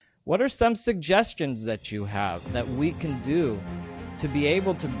What are some suggestions that you have that we can do to be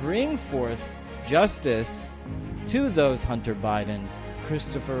able to bring forth justice to those Hunter Bidens,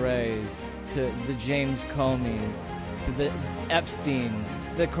 Christopher Wrays, to the James Comeys, to the Epsteins?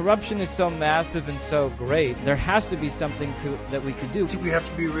 The corruption is so massive and so great. There has to be something that we could do. I think we have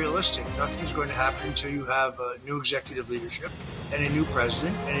to be realistic. Nothing's going to happen until you have a new executive leadership and a new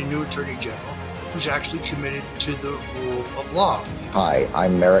president and a new attorney general who's actually committed to the rule of law. Hi,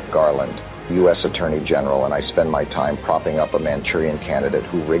 I'm Merrick Garland, U.S. Attorney General, and I spend my time propping up a Manchurian candidate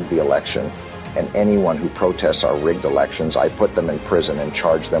who rigged the election. And anyone who protests our rigged elections, I put them in prison and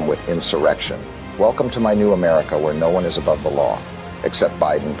charge them with insurrection. Welcome to my new America, where no one is above the law. Except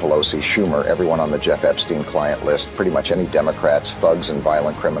Biden, Pelosi, Schumer, everyone on the Jeff Epstein client list, pretty much any Democrats, thugs and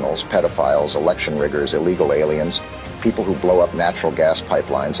violent criminals, pedophiles, election riggers, illegal aliens, people who blow up natural gas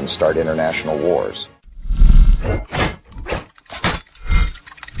pipelines and start international wars.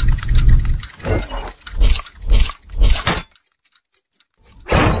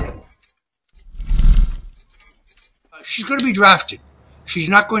 She's going to be drafted. She's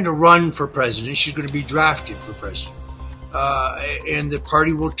not going to run for president. She's going to be drafted for president. And the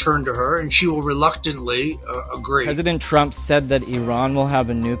party will turn to her, and she will reluctantly agree. President Trump said that Iran will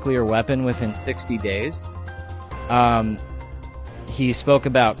have a nuclear weapon within 60 days. He spoke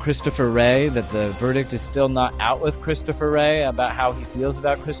about Christopher Wray, that the verdict is still not out with Christopher Wray, about how he feels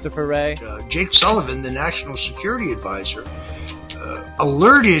about Christopher Wray. Jake Sullivan, the national security advisor,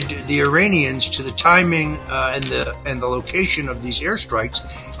 alerted the Iranians to the timing and the location of these airstrikes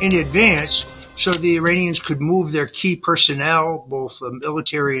in advance, so the Iranians could move their key personnel, both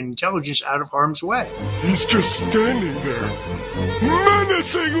military and intelligence, out of harm's way. He's just standing there,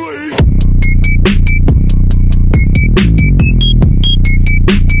 menacingly.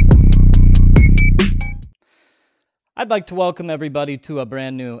 I'd like to welcome everybody to a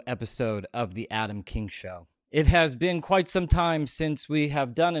brand new episode of The Adam King Show. It has been quite some time since we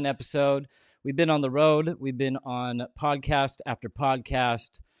have done an episode. We've been on the road. We've been on podcast after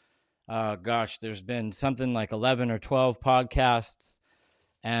podcast. There's been something like 11 or 12 podcasts.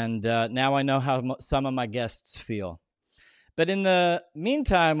 And now I know how some of my guests feel. But in the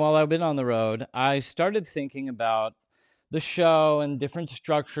meantime, while I've been on the road, I started thinking about the show and different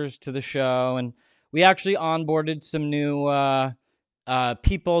structures to the show. And we actually onboarded some new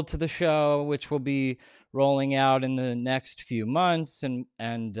people to the show, which will be rolling out in the next few months,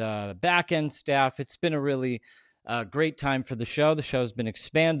 and back-end staff. It's been a really great time for the show. The show's been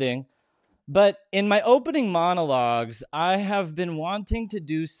expanding. But in my opening monologues, I have been wanting to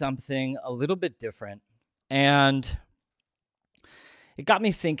do something a little bit different. And it got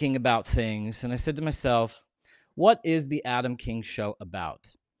me thinking about things. And I said to myself, what is the Adam King Show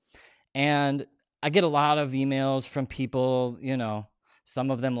about? And I get a lot of emails from people, some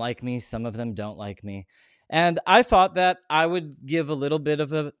of them like me, some of them don't like me. And I thought that I would give a little bit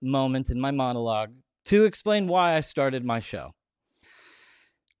of a moment in my monologue to explain why I started my show.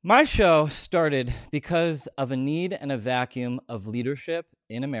 My show started because of a need and a vacuum of leadership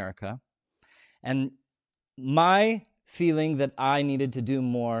in America, and my feeling that I needed to do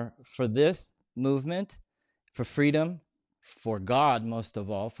more for this movement, for freedom, for God, most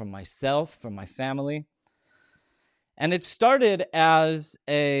of all, for myself, for my family. And it started as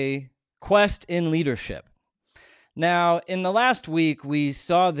a quest in leadership. Now, in the last week, we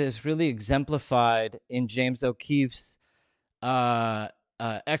saw this really exemplified in James O'Keefe's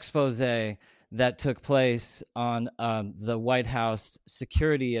expose that took place on the White House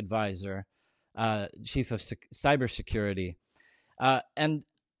security advisor, chief of cybersecurity.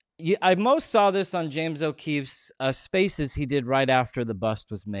 I most saw this on James O'Keefe's spaces he did right after the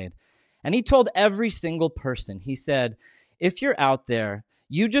bust was made. And he told every single person, he said, if you're out there,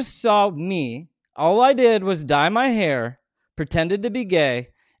 you just saw me, all I did was dye my hair, pretended to be gay,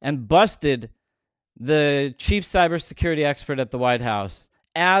 and busted the chief cybersecurity expert at the White House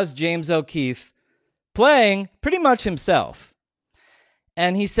as James O'Keefe, playing pretty much himself.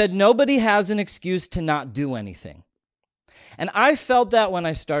 And he said, nobody has an excuse to not do anything. And I felt that when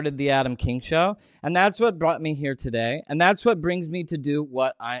I started the Adam King Show, and that's what brought me here today, and that's what brings me to do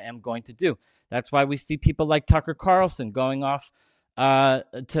what I am going to do. That's why we see people like Tucker Carlson going off to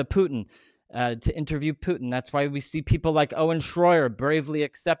Putin, to interview Putin. That's why we see people like Owen Schroyer bravely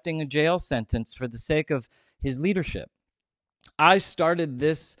accepting a jail sentence for the sake of his leadership. I started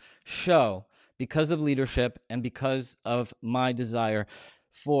this show because of leadership and because of my desire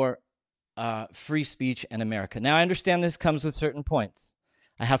for free speech in America. Now, I understand this comes with certain points.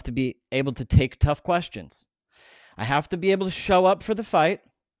 I have to be able to take tough questions. I have to be able to show up for the fight.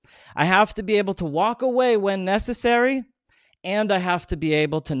 I have to be able to walk away when necessary. and I have to be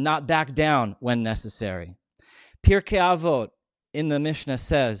able to not back down when necessary. Pirkei Avot in the Mishnah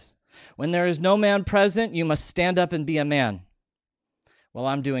says, when there is no man present, you must stand up and be a man. Well,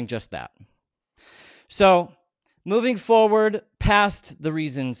 I'm doing just that. So, moving forward past the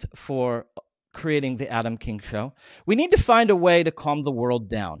reasons for creating the Adam King Show, we need to find a way to calm the world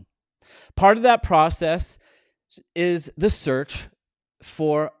down. Part of that process is the search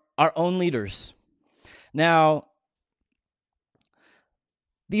for our own leaders. Now,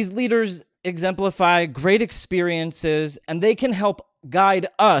 these leaders exemplify great experiences, and they can help guide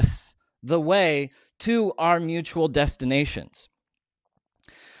us the way to our mutual destinations.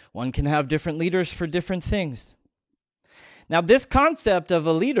 One can have different leaders for different things. Now, this concept of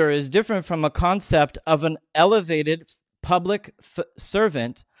a leader is different from a concept of an elevated public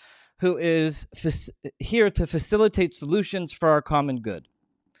servant who is here to facilitate solutions for our common good.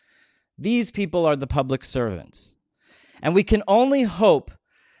 These people are the public servants. And we can only hope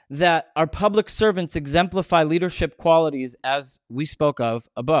that our public servants exemplify leadership qualities as we spoke of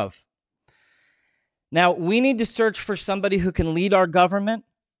above. Now, we need to search for somebody who can lead our government.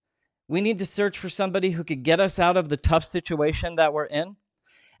 We need to search for somebody who could get us out of the tough situation that we're in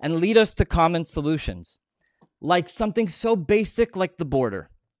and lead us to common solutions, like something so basic like the border.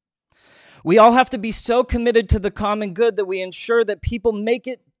 We all have to be so committed to the common good that we ensure that people make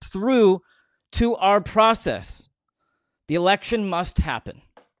it through to our process. The election must happen.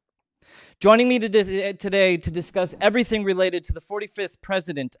 Joining me today to discuss everything related to the 45th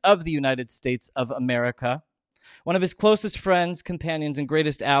President of the United States of America, one of his closest friends, companions, and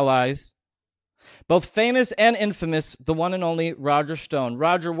greatest allies, both famous and infamous, the one and only Roger Stone.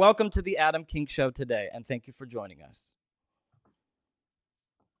 Roger, welcome to the Adam King Show today, and thank you for joining us.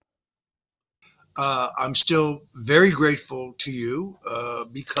 I'm still very grateful to you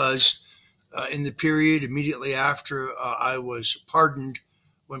because in the period immediately after I was pardoned,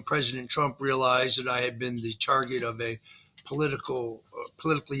 when President Trump realized that I had been the target of a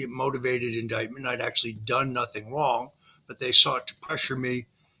politically motivated indictment. I'd actually done nothing wrong, but they sought to pressure me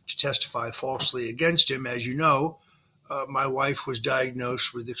to testify falsely against him. As you know, my wife was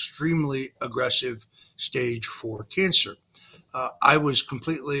diagnosed with extremely aggressive stage 4 cancer. I was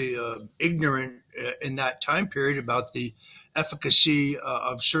completely ignorant in that time period about the efficacy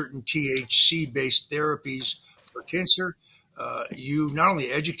of certain THC-based therapies for cancer. You not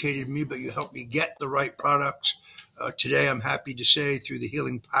only educated me, but you helped me get the right products. Today, I'm happy to say, through the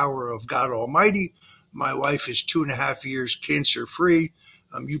healing power of God Almighty, my wife is 2.5 years cancer-free.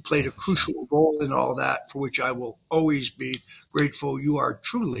 You played a crucial role in all that, for which I will always be grateful. You are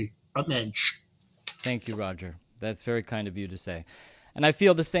truly a mensch. Thank you, Roger. That's very kind of you to say. And I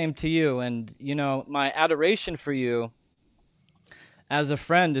feel the same to you. And, you know, my adoration for you as a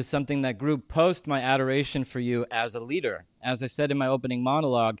friend is something that grew post my adoration for you as a leader. As I said in my opening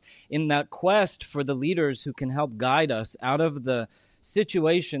monologue, in that quest for the leaders who can help guide us out of the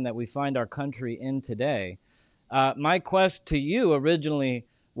situation that we find our country in today, my quest to you originally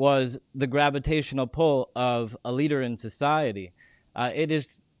was the gravitational pull of a leader in society. It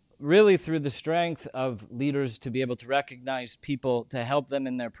is really through the strength of leaders to be able to recognize people, to help them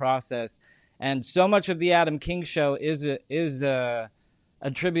in their process. And so much of the Adam King Show is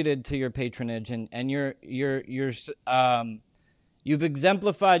attributed to your patronage, and you've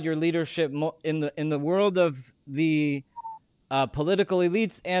exemplified your leadership in the world of the political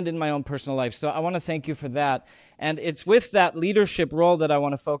elites and in my own personal life. So I want to thank you for that. And it's with that leadership role that I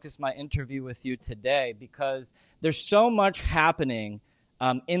want to focus my interview with you today, because there's so much happening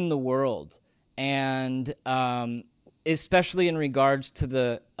in the world, and especially in regards to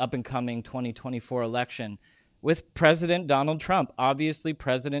the up-and-coming 2024 election with President Donald Trump. Obviously,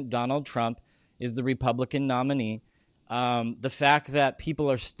 President Donald Trump is the Republican nominee. The fact that people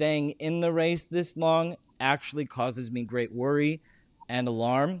are staying in the race this long actually causes me great worry and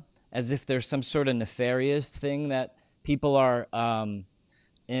alarm, as if there's some sort of nefarious thing that people are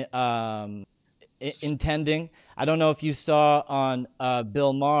intending. I don't know if you saw on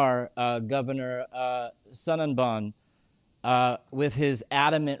Bill Maher, Governor Sonnenborn, with his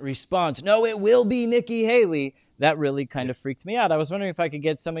adamant response, "No, it will be Nikki Haley." That really kind of freaked me out. I was wondering if I could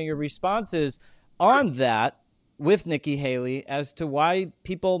get some of your responses on that with Nikki Haley as to why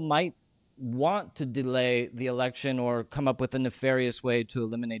people might want to delay the election or come up with a nefarious way to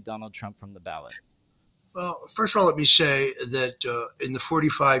eliminate Donald Trump from the ballot. Well, first of all, let me say that in the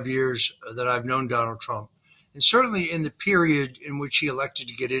 45 years that I've known Donald Trump, and certainly in the period in which he elected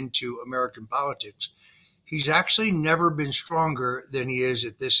to get into American politics, he's actually never been stronger than he is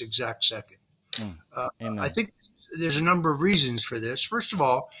at this exact second. I think there's a number of reasons for this. First of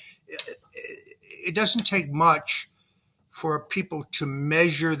all, it doesn't take much for people to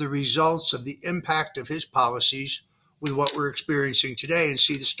measure the results of the impact of his policies with what we're experiencing today and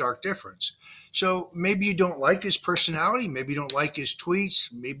see the stark difference. So maybe you don't like his personality, maybe you don't like his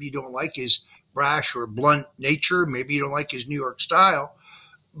tweets, maybe you don't like his brash or blunt nature, maybe you don't like his New York style,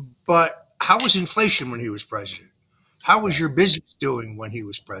 but how was inflation when he was president? How was your business doing when he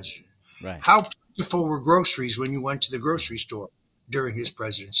was president? Right. How plentiful were groceries when you went to the grocery store during his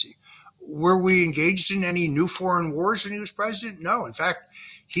presidency? Were we engaged in any new foreign wars when he was president? No. In fact,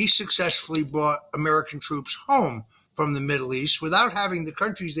 he successfully brought American troops home from the Middle East without having the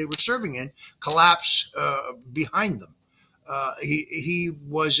countries they were serving in collapse behind them. He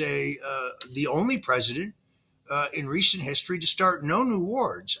was the only president in recent history to start no new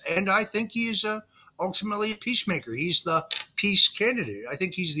wars, and I think he is ultimately a peacemaker. He's the peace candidate. I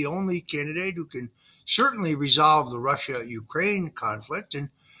think he's the only candidate who can certainly resolve the Russia-Ukraine conflict, and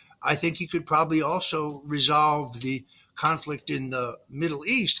I think he could probably also resolve the conflict in the Middle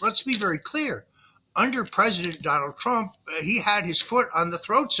East. Let's be very clear. Under President Donald Trump, he had his foot on the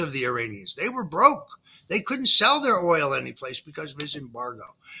throats of the Iranians. They were broke. They couldn't sell their oil anyplace because of his embargo.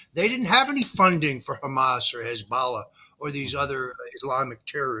 They didn't have any funding for Hamas or Hezbollah or these other Islamic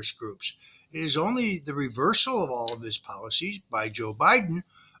terrorist groups. It is only the reversal of all of his policies by Joe Biden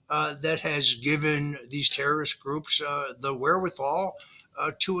that has given these terrorist groups the wherewithal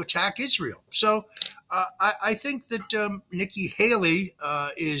to attack Israel. So I think that Nikki Haley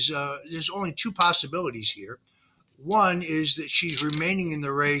there's only two possibilities here. One is that she's remaining in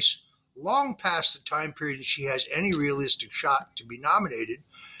the race long past the time period that she has any realistic shot to be nominated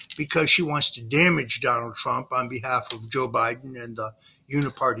because she wants to damage Donald Trump on behalf of Joe Biden and the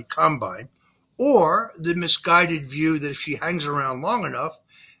uniparty combine, or the misguided view that if she hangs around long enough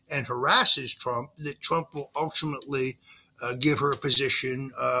and harasses Trump, that Trump will ultimately give her a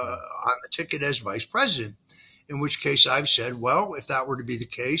position on the ticket as vice president, in which case I've said, well, if that were to be the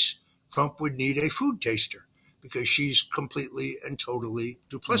case, Trump would need a food taster because she's completely and totally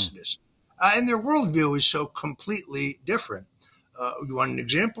duplicitous. And their worldview is so completely different. You want an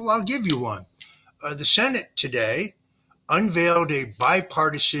example? I'll give you one. The Senate today unveiled a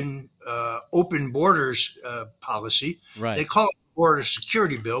bipartisan open borders policy. Right. They call it the border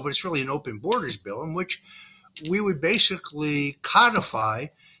security bill, but it's really an open borders bill in which we would basically codify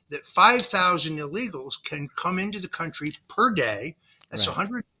that 5,000 illegals can come into the country per day. That's Right.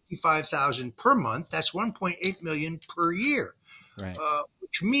 155,000 per month. That's 1.8 million per year. Right.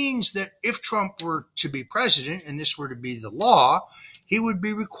 Which means that if Trump were to be president and this were to be the law, he would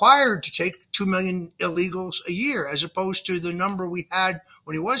be required to take 2 million illegals a year, as opposed to the number we had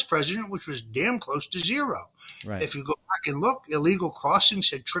when he was president, which was damn close to zero. Right. If you go back and look, illegal crossings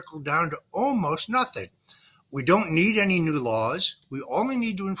had trickled down to almost nothing. We don't need any new laws. We only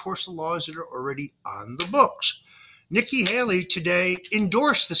need to enforce the laws that are already on the books. Nikki Haley today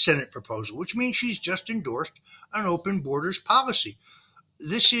endorsed the Senate proposal, which means she's just endorsed an open borders policy.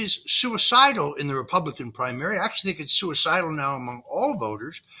 This is suicidal in the Republican primary. I actually think it's suicidal now among all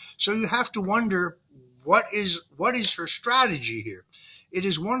voters. So you have to wonder, what is her strategy here? It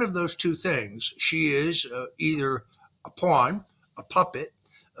is one of those two things. She is either a pawn, a puppet,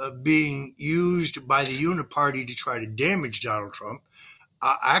 being used by the uniparty to try to damage Donald Trump.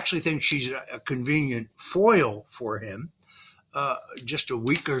 I actually think she's a convenient foil for him. Just a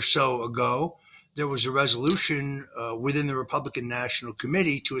week or so ago, there was a resolution within the Republican National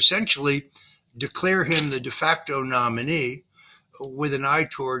Committee to essentially declare him the de facto nominee with an eye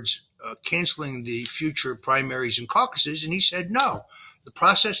towards canceling the future primaries and caucuses. And he said, no, the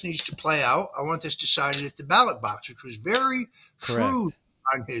process needs to play out. I want this decided at the ballot box, which was very shrewd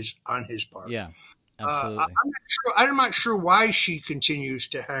on his part. Yeah, absolutely. I'm not sure why she continues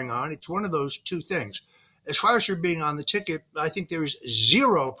to hang on. It's one of those two things. As far as her being on the ticket, I think there is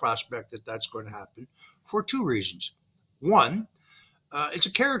zero prospect that that's going to happen for two reasons. One, it's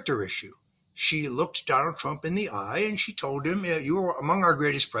a character issue. She looked Donald Trump in the eye and she told him, you are among our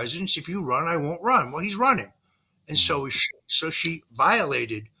greatest presidents. If you run, I won't run. Well, he's running. And so is she. So she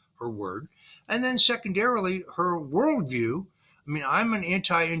violated her word. And then secondarily, her worldview. I mean, I'm an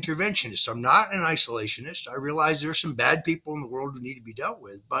anti-interventionist. I'm not an isolationist. I realize there are some bad people in the world who need to be dealt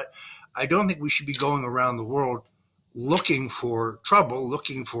with, but I don't think we should be going around the world looking for trouble,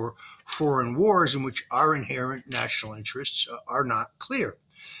 looking for foreign wars in which our inherent national interests are not clear.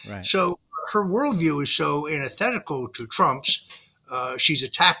 Right. So her worldview is so antithetical to Trump's. She's a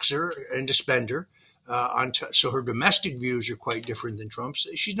taxer and a spender. So her domestic views are quite different than Trump's.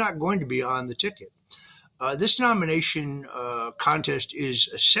 She's not going to be on the ticket. This nomination contest is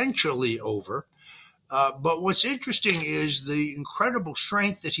essentially over. But what's interesting is the incredible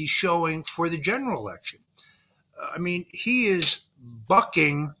strength that he's showing for the general election. I mean, he is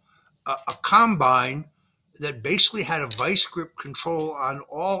bucking a combine that basically had a vice grip control on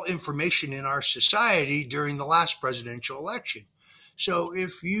all information in our society during the last presidential election. So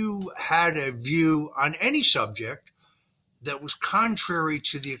if you had a view on any subject that was contrary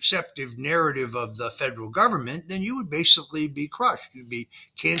to the accepted narrative of the federal government, then you would basically be crushed. You'd be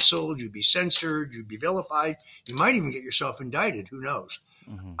canceled, you'd be censored, you'd be vilified. You might even get yourself indicted. Who knows?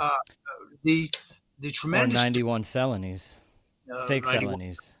 Mm-hmm. Uh, the Or tremendous 91 felonies, fake 91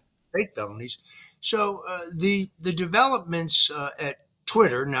 felonies. fake felonies. So the developments at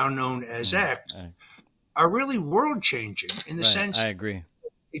Twitter, now known as X, are really world changing in the sense I agree.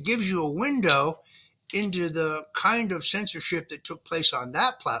 it gives you a window into the kind of censorship that took place on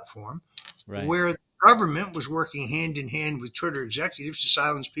that platform, where the government was working hand in hand with Twitter executives to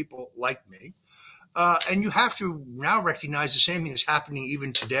silence people like me. And you have to now recognize the same thing is happening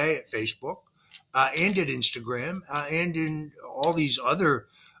even today at Facebook and at Instagram and in all these other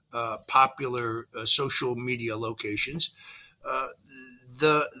popular social media locations.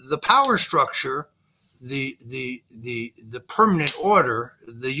 The power structure, the permanent order,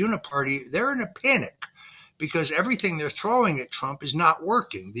 the uniparty, they're in a panic because everything they're throwing at Trump is not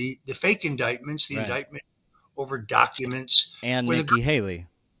working. The fake indictments, the indictment over documents, and Nikki Haley,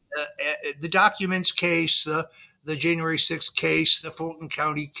 the documents case, the January 6th case, the Fulton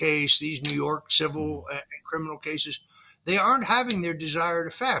County case, these New York civil and criminal cases, they aren't having their desired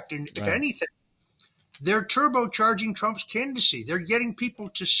effect. And if anything, they're turbocharging Trump's candidacy. They're getting people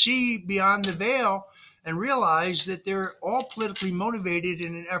to see beyond the veil and realize that they're all politically motivated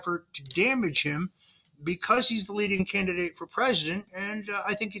in an effort to damage him because he's the leading candidate for president. And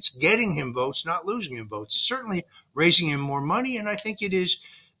I think it's getting him votes, not losing him votes. It's certainly raising him more money. And I think it is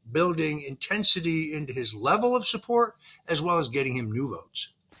building intensity into his level of support as well as getting him new votes.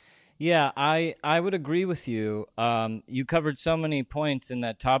 Yeah, I would agree with you. You covered so many points in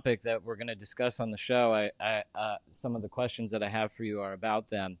that topic that we're going to discuss on the show. Some of the questions that I have for you are about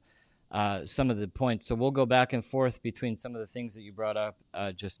them, some of the points. So we'll go back and forth between some of the things that you brought up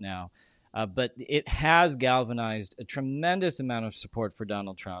just now. But it has galvanized a tremendous amount of support for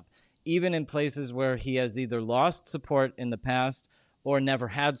Donald Trump, even in places where he has either lost support in the past or never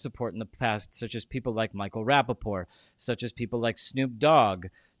had support in the past, such as people like Michael Rappaport, such as people like Snoop Dogg,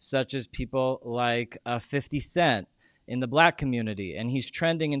 such as people like 50 Cent in the black community. And he's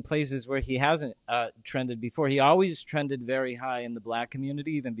trending in places where he hasn't trended before. He always trended very high in the black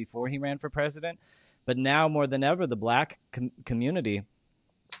community, even before he ran for president. But now more than ever, the black community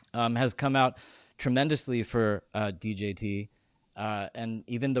has come out tremendously for DJT. And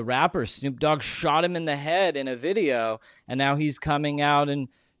even the rapper Snoop Dogg shot him in the head in a video, and now he's coming out and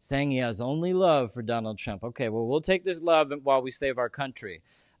saying he has only love for Donald Trump. Okay, well, we'll take this love while we save our country.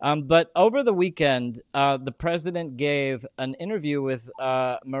 But over the weekend, the president gave an interview with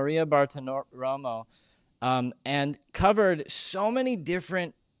Maria Bartiromo and covered so many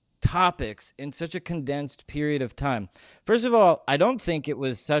different topics in such a condensed period of time. First of all, I don't think it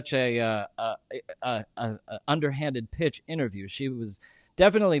was such a underhanded pitch interview. She was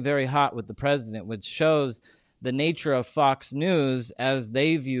definitely very hot with the president, which shows the nature of Fox News as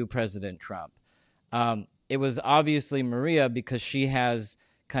they view President Trump. It was obviously Maria because she has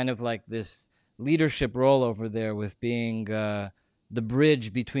kind of like this leadership role over there with being the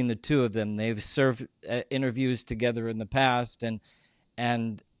bridge between the two of them. They've served interviews together in the past,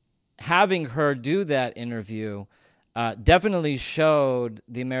 and having her do that interview definitely showed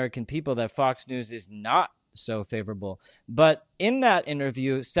the American people that Fox News is not so favorable. But in that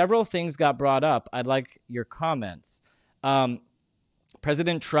interview, several things got brought up. I'd like your comments.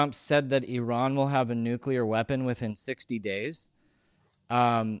 President Trump said that Iran will have a nuclear weapon within 60 days.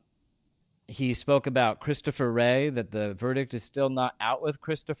 He spoke about Christopher Wray, that the verdict is still not out with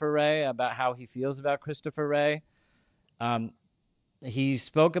Christopher Wray, about how he feels about Christopher Wray. He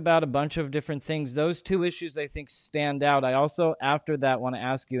spoke about a bunch of different things. Those two issues, I think, stand out. I also, after that, want to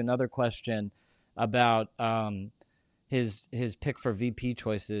ask you another question about his pick for VP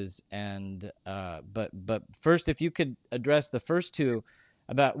choices. And but first, if you could address the first two,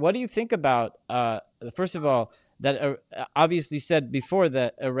 about what do you think about, first of all, that obviously said before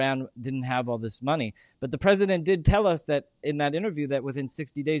that Iran didn't have all this money. But the president did tell us that in that interview that within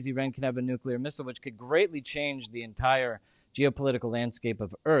 60 days, Iran can have a nuclear missile, which could greatly change the entire geopolitical landscape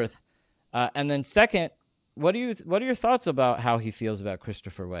of Earth. And then second, what are your thoughts about how he feels about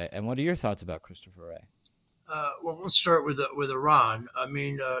Christopher Wray? And what are your thoughts about Christopher Wray? Well, let's start with Iran. I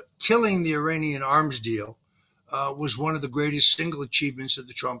mean, killing the Iranian arms deal was one of the greatest single achievements of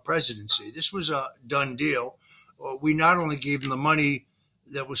the Trump presidency. This was a done deal. We not only gave him the money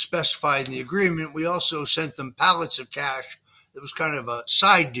that was specified in the agreement. We also sent them pallets of cash. That was kind of a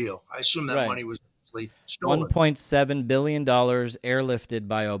side deal. I assume that Right. money was actually stolen. $1.7 billion airlifted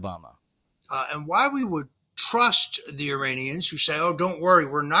by Obama. And why we would trust the Iranians who say, oh, don't worry,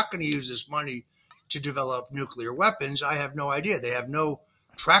 we're not going to use this money to develop nuclear weapons, I have no idea. They have no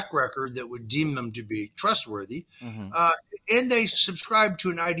track record that would deem them to be trustworthy. Mm-hmm. And they subscribe to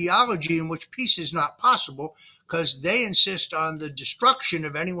an ideology in which peace is not possible because they insist on the destruction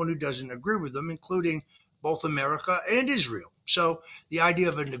of anyone who doesn't agree with them, including both America and Israel. So the idea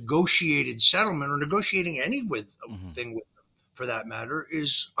of a negotiated settlement or negotiating anything with them, for that matter,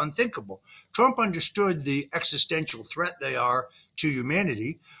 is unthinkable. Trump understood the existential threat they are to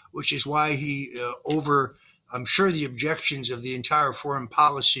humanity, which is why he, over, I'm sure, the objections of the entire foreign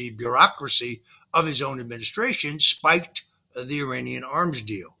policy bureaucracy of his own administration, spiked the Iranian arms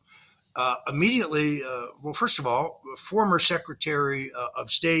deal. Immediately, well, first of all, former Secretary of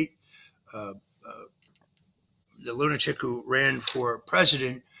State, the lunatic who ran for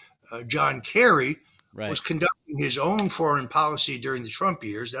president, John Kerry, was conducting his own foreign policy during the Trump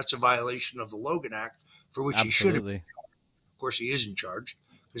years. That's a violation of the Logan Act, for which he should have been charged. Of course, he isn't charged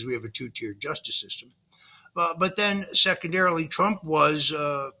because we have a two-tiered justice system. But then secondarily, Trump was,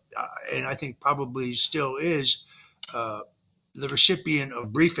 and I think probably still is, the recipient of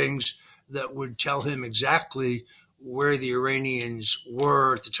briefings that would tell him exactly where the Iranians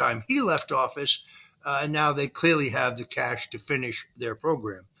were at the time he left office. And now they clearly have the cash to finish their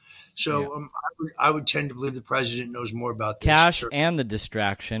program. So I would tend to believe the president knows more about this. Cash and the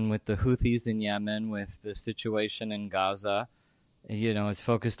distraction with the Houthis in Yemen, with the situation in Gaza. You know, it's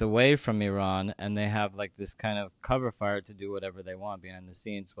focused away from Iran, and they have like this kind of cover fire to do whatever they want behind the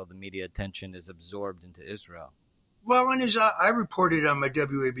scenes while the media attention is absorbed into Israel. Well, and as I reported on my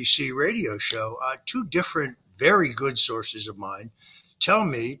WABC radio show, two different very good sources of mine tell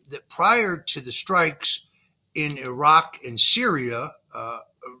me that prior to the strikes in Iraq and Syria,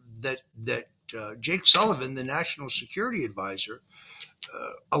 that Jake Sullivan, the national security advisor,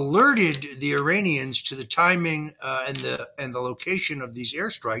 alerted the Iranians to the timing and the location of these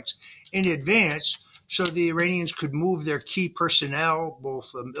airstrikes in advance, so the Iranians could move their key personnel,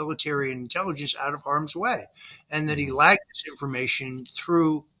 both military and intelligence, out of harm's way, and that he lagged this information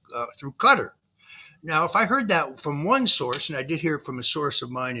through Qatar. Now, if I heard that from one source, and I did hear it from a source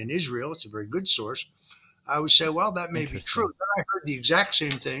of mine in Israel, it's a very good source, I would say, well, that may be true. Then I heard the exact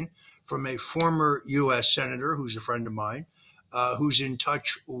same thing from a former U.S. senator who's a friend of mine, who's in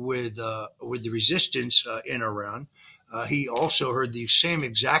touch with the resistance in Iran. He also heard the same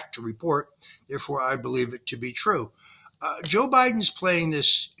exact report. Therefore, I believe it to be true. Joe Biden's playing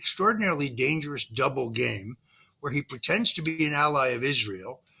this extraordinarily dangerous double game where he pretends to be an ally of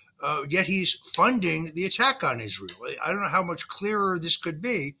Israel, yet he's funding the attack on Israel. I don't know how much clearer this could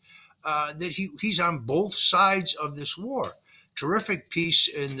be, that he's on both sides of this war. Terrific piece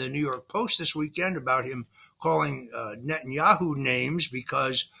in the New York Post this weekend about him calling Netanyahu names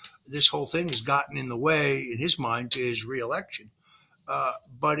because this whole thing has gotten in the way, in his mind, to his reelection.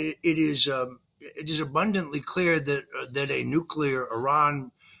 But it is abundantly clear that a nuclear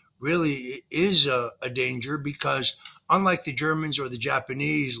Iran really is a danger because, unlike the Germans or the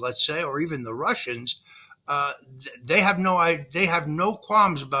Japanese, let's say, or even the Russians, they have no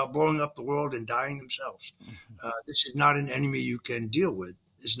qualms about blowing up the world and dying themselves. This is not an enemy you can deal with.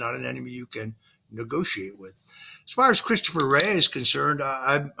 It's not an enemy you can negotiate with. As far as Christopher Wray is concerned,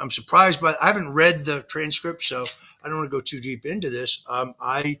 I'm surprised by. I haven't read the transcript, so I don't want to go too deep into this.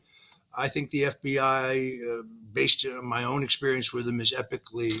 I think the FBI, based on my own experience with them, is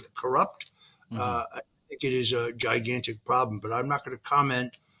epically corrupt. I think it is a gigantic problem, but I'm not going to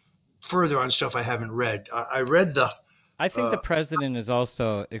comment further on stuff I haven't read. I read the. I think the president is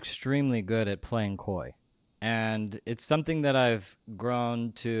also extremely good at playing coy, and it's something that I've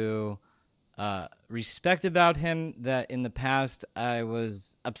grown to respect about him. That in the past I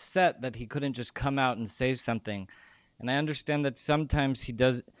was upset that he couldn't just come out and say something, and I understand that sometimes he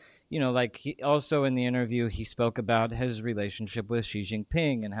does. You know, like he also in the interview, he spoke about his relationship with Xi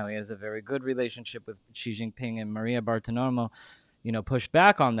Jinping and how he has a very good relationship with Xi Jinping, and Maria Bartiromo, you know, pushed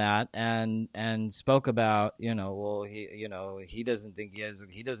back on that and spoke about, you know, well, he doesn't think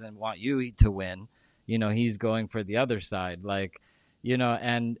he doesn't want you to win. You know, he's going for the other side, like, you know,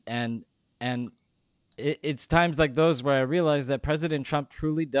 and it's times like those where I realize that President Trump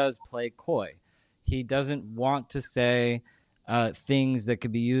truly does play coy. He doesn't want to say things that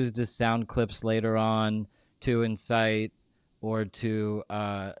could be used as sound clips later on to incite or to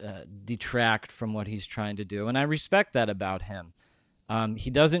detract from what he's trying to do. And I respect that about him. He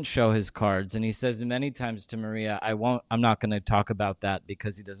doesn't show his cards, and he says many times to Maria, I'm not going to talk about that,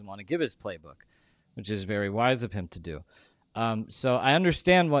 because he doesn't want to give his playbook, which is very wise of him to do. So I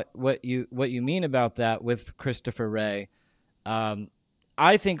understand what you mean about that with Christopher Wray.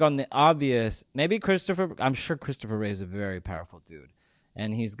 I think on the obvious, I'm sure Christopher Wray is a very powerful dude,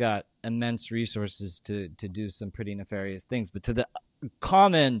 and he's got immense resources to do some pretty nefarious things. But to the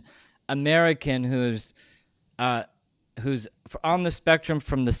common American who's on the spectrum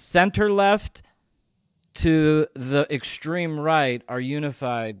from the center left to the extreme right are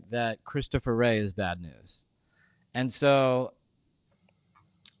unified that Christopher Wray is bad news. And so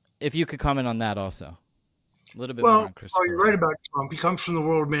if you could comment on that also. A little bit more on Christopher you're right about Trump. He comes from the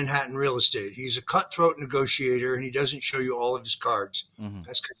world of Manhattan real estate. He's a cutthroat negotiator, and he doesn't show you all of his cards. Mm-hmm.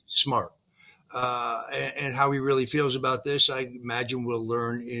 That's kind of smart. And how he really feels about this, I imagine we'll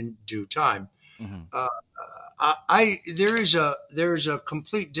learn in due time. Mm-hmm. There is a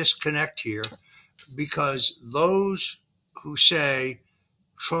complete disconnect here, because those who say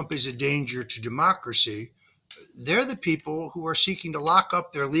Trump is a danger to democracy, they're the people who are seeking to lock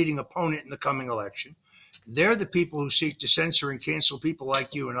up their leading opponent in the coming election. They're the people who seek to censor and cancel people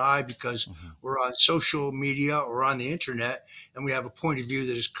like you and I because we're on social media or on the internet and we have a point of view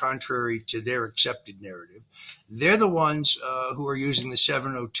that is contrary to their accepted narrative. They're the ones who are using the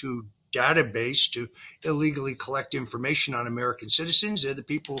 702 database to illegally collect information on American citizens. They're the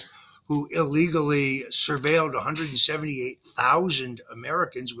people who illegally surveilled 178,000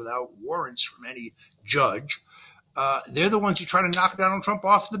 Americans without warrants from any judge. They're the ones who try to knock Donald Trump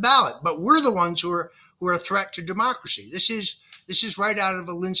off the ballot, but we're the ones who are a threat to democracy. This is right out of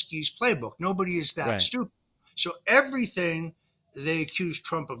Alinsky's playbook. Nobody is that stupid. So everything they accuse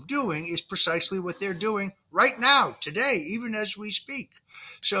Trump of doing is precisely what they're doing right now, today, even as we speak.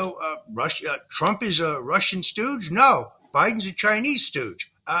 So Trump is a Russian stooge? No, Biden's a Chinese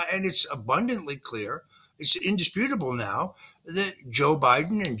stooge. And it's abundantly clear, it's indisputable now, that Joe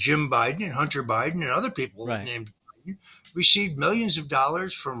Biden and Jim Biden and Hunter Biden and other people named Biden received millions of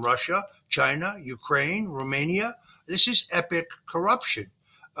dollars from Russia, China, Ukraine, Romania. This is epic corruption.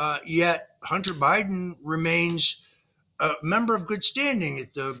 Yet Hunter Biden remains a member of good standing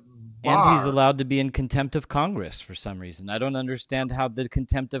at the bar. And he's allowed to be in contempt of Congress for some reason. I don't understand how the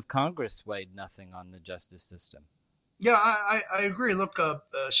contempt of Congress weighed nothing on the justice system. Yeah, I agree. Look,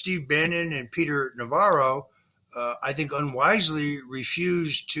 Steve Bannon and Peter Navarro, I think unwisely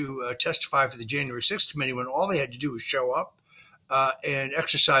refused to testify for the January 6th committee when all they had to do was show up and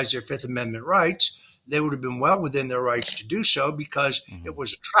exercise their Fifth Amendment rights. They would have been well within their rights to do so because it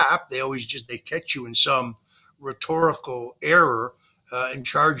was a trap. They catch you in some rhetorical error and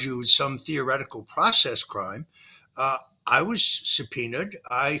charge you with some theoretical process crime. I was subpoenaed.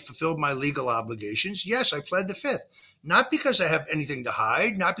 I fulfilled my legal obligations. Yes, I pled the Fifth. Not because I have anything to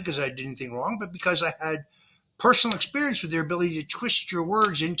hide, not because I did anything wrong, but because I had personal experience with their ability to twist your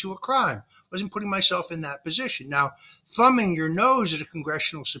words into a crime. I wasn't putting myself in that position. Now, thumbing your nose at a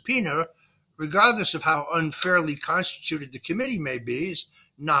congressional subpoena, regardless of how unfairly constituted the committee may be, is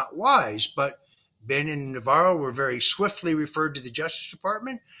not wise. But Bannon and Navarro were very swiftly referred to the Justice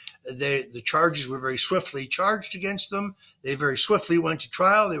Department. The charges were very swiftly charged against them. They very swiftly went to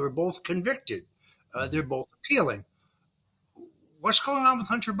trial. They were both convicted. They're both appealing. What's going on with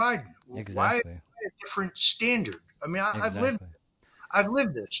Hunter Biden? Exactly. Why a different standard? I mean, I've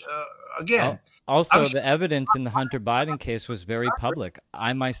lived this. Again. Also, the evidence in the Hunter Biden case was very public.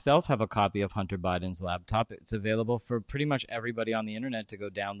 I myself have a copy of Hunter Biden's laptop. It's available for pretty much everybody on the internet to go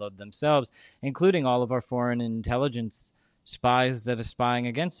download themselves, including all of our foreign intelligence spies that are spying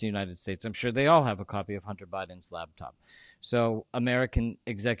against the United States. I'm sure they all have a copy of Hunter Biden's laptop. So American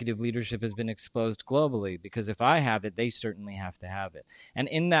executive leadership has been exposed globally because if I have it, they certainly have to have it. And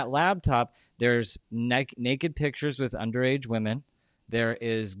in that laptop, there's naked pictures with underage women. There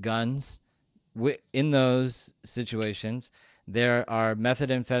is guns in those situations. There are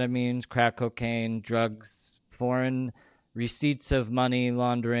methamphetamines, crack cocaine, drugs, foreign receipts of money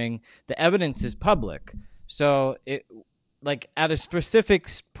laundering. The evidence is public. So at a specific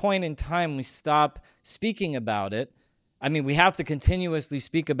point in time, we stop speaking about it. I mean, we have to continuously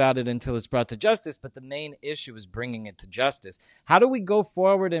speak about it until it's brought to justice, but the main issue is bringing it to justice. How do we go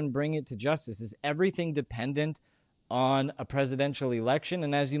forward and bring it to justice? Is everything dependent on a presidential election?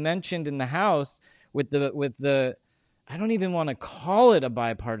 And as you mentioned in the House, with the I don't even want to call it a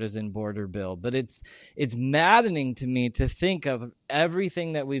bipartisan border bill, but it's maddening to me to think of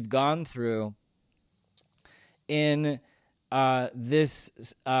everything that we've gone through in this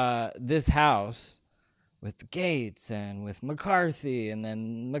House, with Gates and with McCarthy, and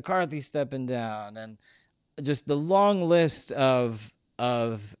then McCarthy stepping down, and just the long list of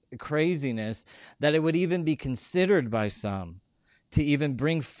craziness that it would even be considered by some to even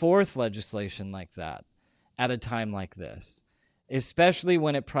bring forth legislation like that at a time like this, especially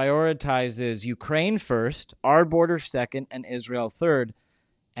when it prioritizes Ukraine first, our border second, and Israel third,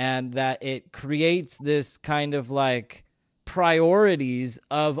 and that it creates this kind of like priorities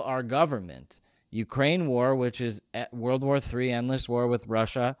of our government. Ukraine war, which is World War III, endless war with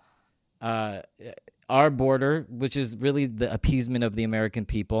Russia, uh, our border, which is really the appeasement of the American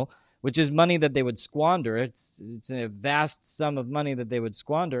people, which is money that they would squander. It's a vast sum of money that they would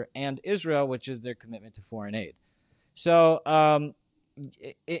squander, and Israel, which is their commitment to foreign aid. So,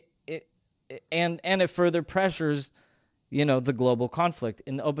 it further pressures, the global conflict.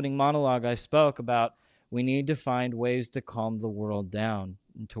 In the opening monologue, I spoke about we need to find ways to calm the world down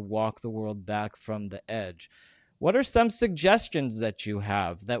and to walk the world back from the edge. What are some suggestions that you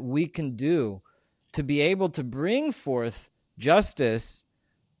have that we can do to be able to bring forth justice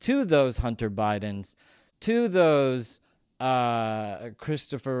to those Hunter Bidens, to those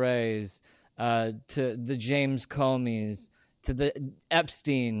Christopher Wrays, to the James Comeys, to the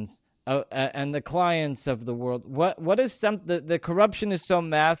Epsteins, and the clients of the world? What is the corruption is so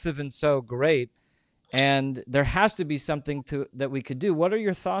massive and so great, and there has to be something that we could do. What are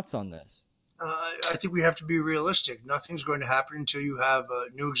your thoughts on this? I think we have to be realistic. Nothing's going to happen until you have a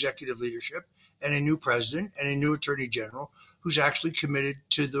new executive leadership and a new president and a new attorney general who's actually committed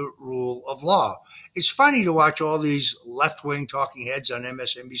to the rule of law. It's funny to watch all these left-wing talking heads on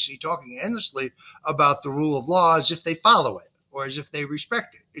MSNBC talking endlessly about the rule of law as if they follow it or as if they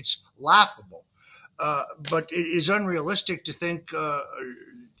respect it. It's laughable. But it is unrealistic to think,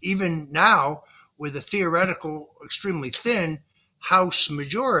 even now, with a theoretical, extremely thin House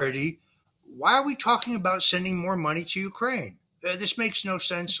majority, why are we talking about sending more money to Ukraine? This makes no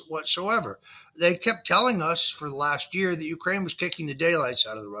sense whatsoever. They kept telling us for the last year that Ukraine was kicking the daylights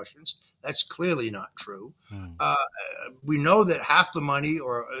out of the Russians. That's clearly not true. Uh, we know that half the money,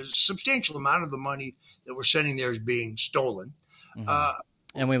 or a substantial amount of the money that we're sending there, is being stolen. Uh,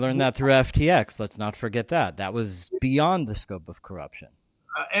 And we learned that through FTX. Let's not forget that. That was beyond the scope of corruption.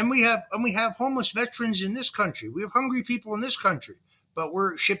 and we have homeless veterans in this country. We have hungry people in this country, but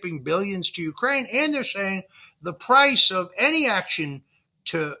we're shipping billions to Ukraine, and they're saying the price of any action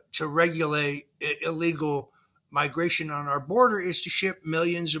to regulate illegal migration on our border is to ship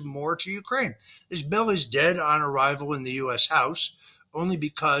millions of more to Ukraine. This bill is dead on arrival in the U.S. House, only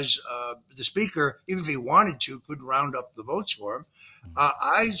because the speaker, even if he wanted to, could round up the votes for him.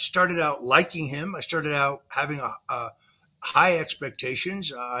 I started out liking him. I started out having a high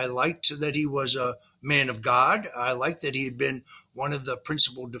expectations. I liked that he was a man of God. I liked that he had been one of the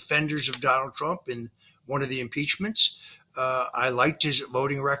principal defenders of Donald Trump in one of the impeachments. I liked his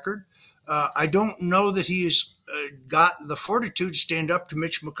voting record. I don't know that he has got the fortitude to stand up to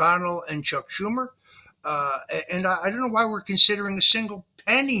Mitch McConnell and Chuck Schumer. And I don't know why we're considering a single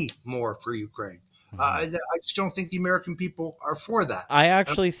penny more for Ukraine. I just don't think the American people are for that. I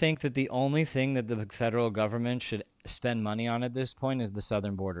actually think that the only thing that the federal government should spend money on at this point is the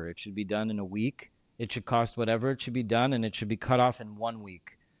southern border. It should be done in a week. It should cost whatever it should be done, and it should be cut off in 1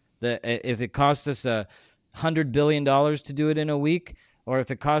 week. If it costs us $100 billion to do it in a week, or if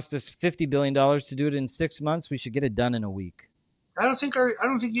it costs us $50 billion to do it in 6 months, we should get it done in a week. I don't think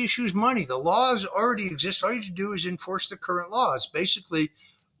the issue is money. The laws already exist. All you have to do is enforce the current laws. Basically,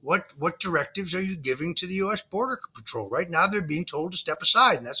 what directives are you giving to the U.S. Border Patrol? Right now, they're being told to step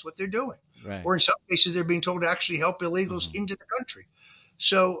aside, and that's what they're doing. Right. Or in some cases, they're being told to actually help illegals into the country.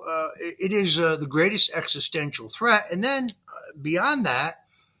 So it is the greatest existential threat. And then beyond that,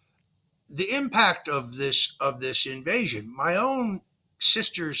 the impact of this invasion. My own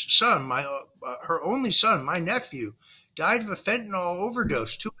sister's son, her only son, my nephew, died of a fentanyl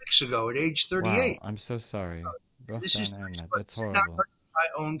overdose 2 weeks ago at age 38. Wow, I'm so sorry. This is That's horrible. not my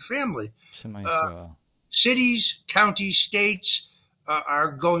own family. Uh, Cities, counties, states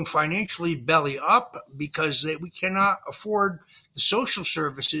are going financially belly up because we cannot afford the social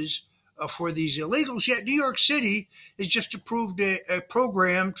services for these illegals. Yet New York City has just approved a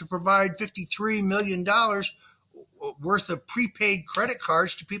program to provide $53 million worth of prepaid credit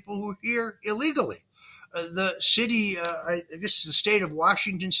cards to people who are here illegally. The city, I guess the state of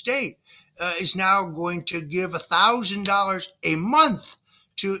Washington State, is now going to give $1,000 a month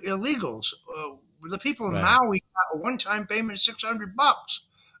to illegals. The people in Maui got a one-time payment of $600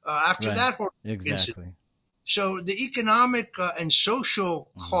 after that whole incident. So the economic and social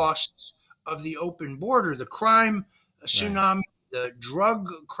costs of the open border, the crime tsunami, the drug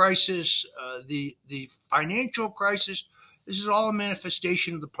crisis, the financial crisis, this is all a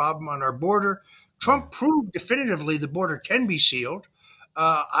manifestation of the problem on our border. Trump proved definitively the border can be sealed.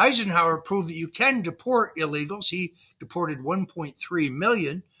 Eisenhower proved that you can deport illegals. He deported 1.3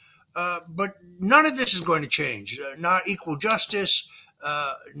 million. But none of this is going to change. Not equal justice,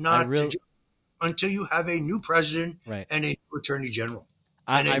 I not real until you have a new president right. and a new attorney general.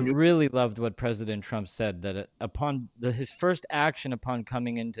 I really loved what President Trump said, that his first action upon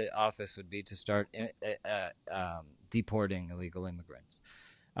coming into office would be to start deporting illegal immigrants.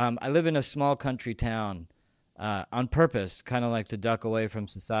 I live in a small country town on purpose, kind of like to duck away from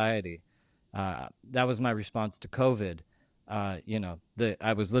society. That was my response to COVID.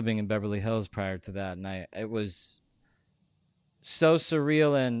 I was living in Beverly Hills prior to that, and it was so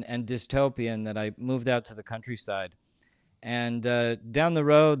surreal and dystopian that I moved out to the countryside. And down the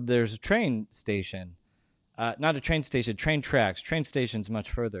road, there's a train station. Not a train station, train tracks. Train station's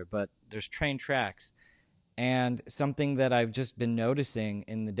much further, but there's train tracks. And something that I've just been noticing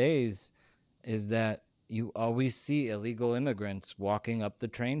in the days is that you always see illegal immigrants walking up the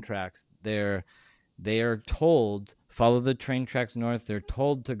train tracks. They are told, follow the train tracks north. They're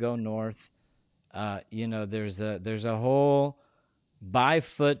told to go north. There's a whole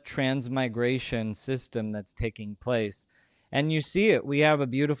by-foot transmigration system that's taking place. And you see it. We have a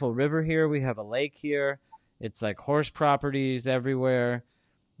beautiful river here. We have a lake here. It's like horse properties everywhere,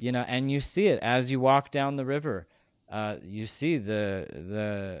 and you see it as you walk down the river. You see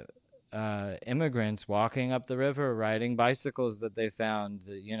the immigrants walking up the river, riding bicycles that they found.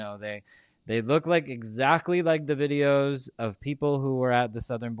 They look exactly like the videos of people who were at the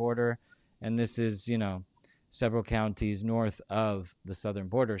southern border. And this is, several counties north of the southern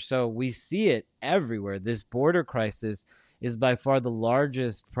border. So we see it everywhere. This border crisis is by far the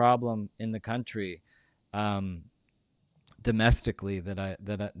largest problem in the country, domestically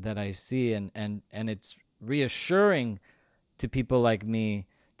that I see, and it's reassuring to people like me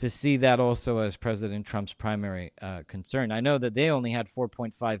to see that also as President Trump's primary concern. I know that they only had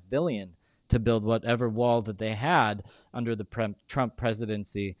 $4.5 billion to build whatever wall that they had under the Trump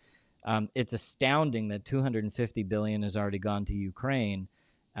presidency. It's astounding that $250 billion has already gone to Ukraine,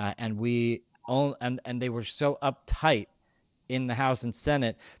 and they were so uptight in the House and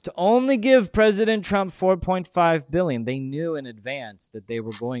Senate to only give President Trump $4.5 billion. They knew in advance that they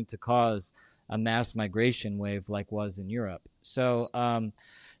were going to cause a mass migration wave like was in Europe. So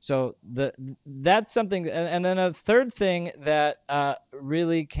that's something. And then a third thing that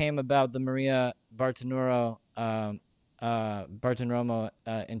really came about the Maria Bartiromo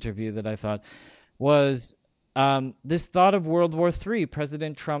interview that I thought was this thought of World War III.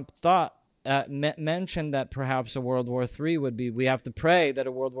 President Trump mentioned that perhaps a World War III would be, we have to pray that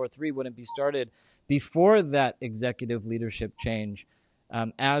a World War III wouldn't be started before that executive leadership change,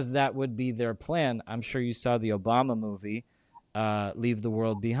 as that would be their plan. I'm sure you saw the Obama movie, Leave the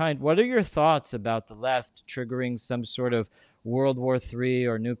World Behind. What are your thoughts about the left triggering some sort of World War III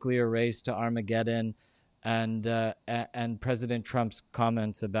or nuclear race to Armageddon, and President Trump's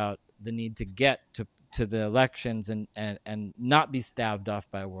comments about the need to get to the elections and not be staved off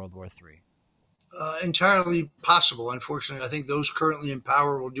by World War III? Entirely possible. Unfortunately, I think those currently in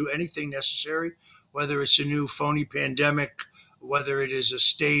power will do anything necessary, whether it's a new phony pandemic, whether it is a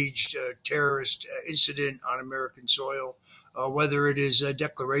staged terrorist incident on American soil, whether it is a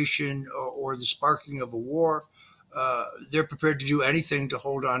declaration or the sparking of a war. They're prepared to do anything to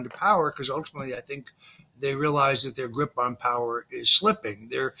hold on to power, because ultimately I think they realize that their grip on power is slipping.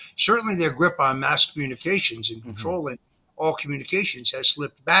 Certainly their grip on mass communications and controlling all communications has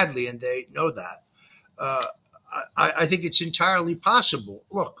slipped badly, and they know that. I think it's entirely possible.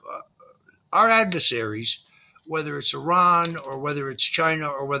 Look, our adversaries, whether it's Iran or whether it's China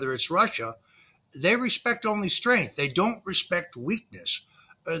or whether it's Russia, they respect only strength. They don't respect weakness.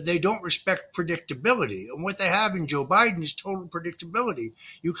 They don't respect predictability. And what they have in Joe Biden is total predictability.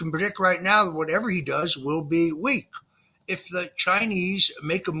 You can predict right now that whatever he does will be weak. If the Chinese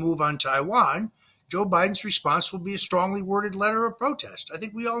make a move on Taiwan, Joe Biden's response will be a strongly worded letter of protest. I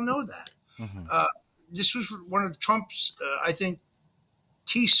think we all know that. This was one of Trump's, I think,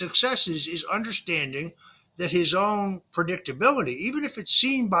 key successes, is understanding that his own predictability, even if it's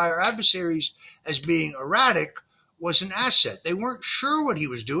seen by our adversaries as being erratic, was an asset. They weren't sure what he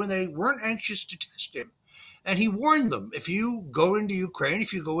was doing. They weren't anxious to test him. And he warned them, if you go into Ukraine,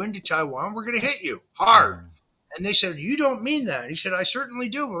 if you go into Taiwan, we're going to hit you hard. And they said, you don't mean that. And he said, I certainly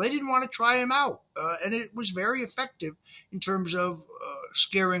do. Well, they didn't want to try him out. And it was very effective in terms of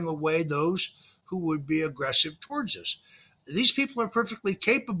scaring away those who would be aggressive towards us. These people are perfectly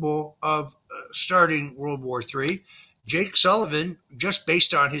capable of starting World War III. Jake Sullivan, just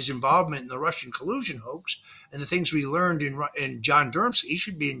based on his involvement in the Russian collusion hoax and the things we learned in John Durham's, he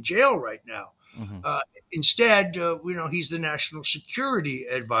should be in jail right now. Mhm. Instead, he's the national security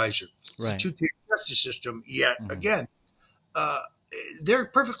advisor. It's a Right. two-tier justice system yet Mhm. again. Uh, they're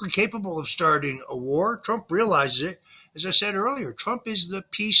perfectly capable of starting a war. Trump realizes it. As I said earlier, Trump is the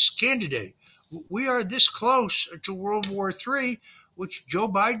peace candidate. We are this close to World War III, which Joe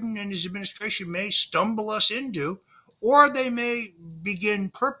Biden and his administration may stumble us into, or they may begin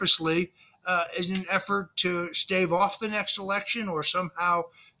purposely as an effort to stave off the next election or somehow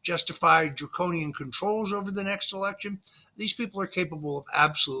justify draconian controls over the next election. These people are capable of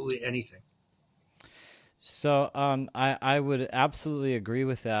absolutely anything. So I would absolutely agree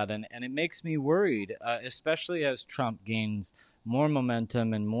with that, and it makes me worried, especially as Trump gains more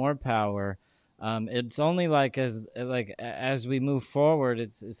momentum and more power. It's only as we move forward,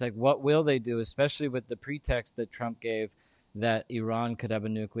 it's like what will they do, especially with the pretext that Trump gave that Iran could have a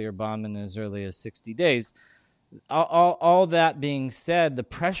nuclear bomb in as early as 60 days. All that being said, the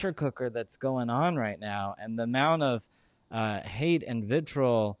pressure cooker that's going on right now and the amount of hate and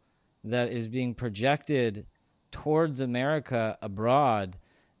vitriol that is being projected towards America abroad,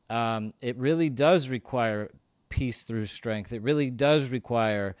 it really does require peace through strength. It really does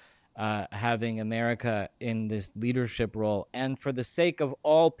require having America in this leadership role. And for the sake of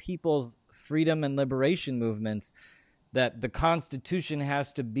all people's freedom and liberation movements, that the Constitution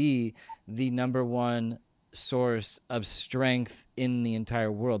has to be the number one source of strength in the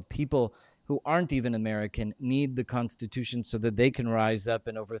entire world. People who aren't even American need the Constitution so that they can rise up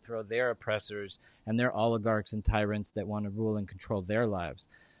and overthrow their oppressors and their oligarchs and tyrants that want to rule and control their lives.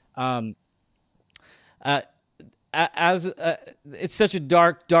 Um, uh, as It's such a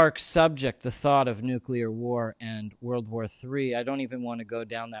dark subject, the thought of nuclear war and World War III. I don't even want to go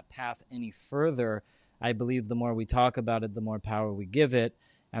down that path any further. I believe the more we talk about it, the more power we give it,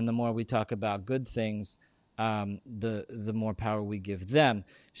 and the more we talk about good things, the more power we give them.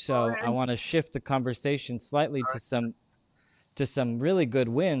 So I want to shift the conversation slightly to some really good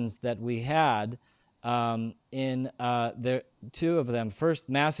wins that we had in there. Two of them. First,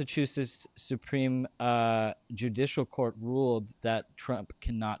 Massachusetts Supreme Judicial Court ruled that Trump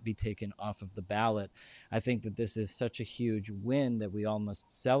cannot be taken off of the ballot. I think that this is such a huge win that we all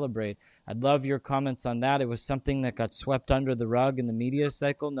must celebrate. I'd love your comments on that. It was something that got swept under the rug in the media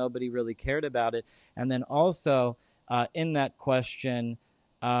cycle. Nobody really cared about it. And then also in that question,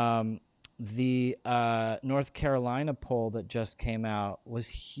 the North Carolina poll that just came out was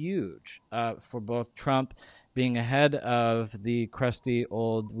huge for both Trump being ahead of the crusty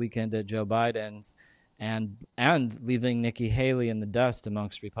old weekend at Joe Biden's and leaving Nikki Haley in the dust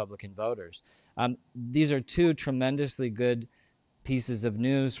amongst Republican voters. These are two tremendously good pieces of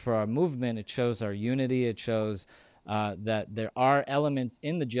news for our movement. It shows our unity. It shows that there are elements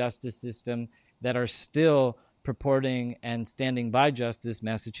in the justice system that are still purporting and standing by justice.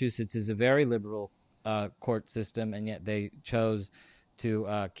 Massachusetts is a very liberal court system, and yet they chose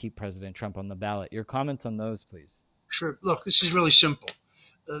to keep President Trump on the ballot. Your comments on those, please. Sure. Look, this is really simple.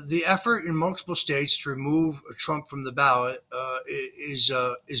 The effort in multiple states to remove Trump from the ballot is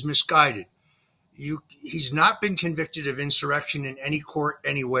misguided. He's not been convicted of insurrection in any court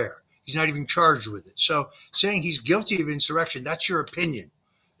anywhere. He's not even charged with it. So saying he's guilty of insurrection, that's your opinion.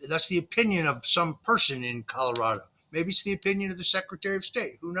 That's the opinion of some person in Colorado. Maybe it's the opinion of the Secretary of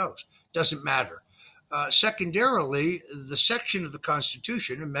State. Who knows? Doesn't matter. Secondarily, the section of the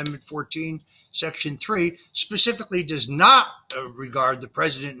Constitution, Amendment 14, Section 3, specifically does not regard the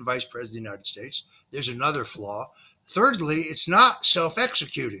President and Vice President of the United States. There's another flaw. Thirdly, it's not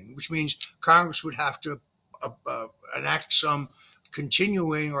self-executing, which means Congress would have to enact some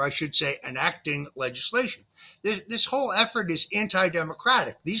continuing, or I should say, enacting legislation. This whole effort is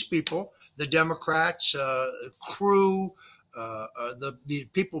anti-democratic. These people, the Democrats, crew, the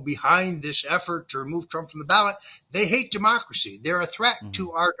people behind this effort to remove Trump from the ballot, they hate democracy. They're a threat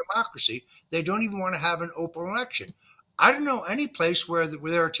to our democracy. They don't even want to have an open election. I don't know any place where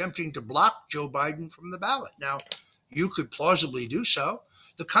they're attempting to block Joe Biden from the ballot. Now, you could plausibly do so.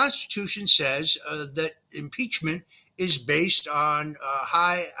 The Constitution says that impeachment is based on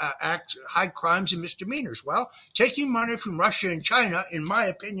high crimes and misdemeanors. Well, taking money from Russia and China, in my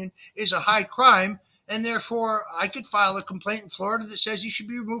opinion, is a high crime, and therefore I could file a complaint in Florida that says he should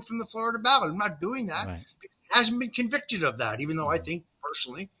be removed from the Florida ballot. I'm not doing that. Right. He hasn't been convicted of that, even though I think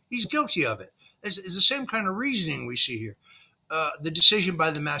personally he's guilty of it. It's the same kind of reasoning we see here. The decision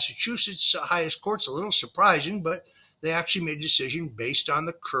by the Massachusetts highest court's a little surprising, but they actually made a decision based on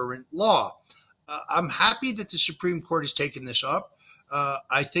the current law. I'm happy that the Supreme Court has taken this up.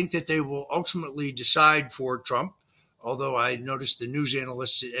 I think that they will ultimately decide for Trump, although I noticed the news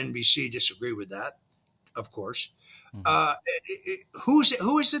analysts at NBC disagree with that, of course. Who is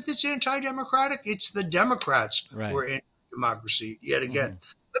it that's anti-democratic? It's the Democrats who Right. are anti-democracy yet again.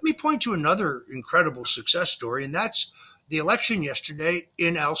 Hmm. Let me point to another incredible success story, and that's the election yesterday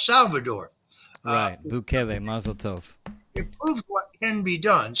in El Salvador. Uh, Right. Bukele, Mazel Tov. it proves what can be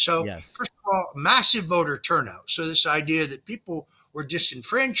done. So, Yes. first of all, massive voter turnout. So, this idea that people were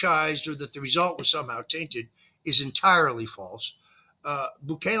disenfranchised or that the result was somehow tainted is entirely false.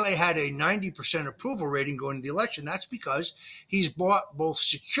 Bukele had a 90% approval rating going into the election. That's because he's brought both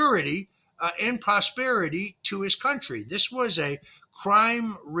security and prosperity to his country. This was a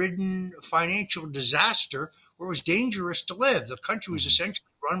crime ridden financial disaster where it was dangerous to live. The country was Hmm. essentially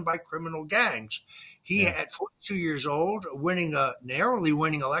run by criminal gangs. He, Yeah. at 42 years old, narrowly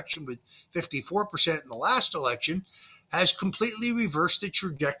winning election with 54% in the last election, has completely reversed the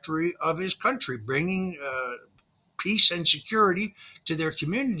trajectory of his country, bringing peace and security to their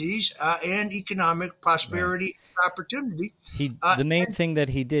communities and economic Right. prosperity and opportunity. The main And thing that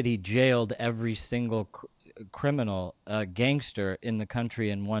he did, he jailed every single criminal gangster in the country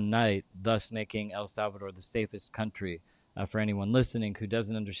in one night, thus making El Salvador the safest country for anyone listening who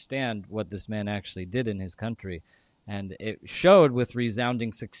doesn't understand what this man actually did in his country. And it showed with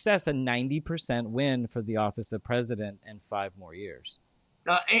resounding success a 90% win for the office of president and 5 more years.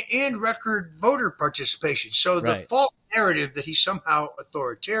 and record voter participation. So the Right. false narrative that he's somehow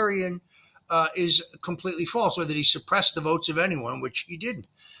authoritarian is completely false, or that he suppressed the votes of anyone, which he didn't.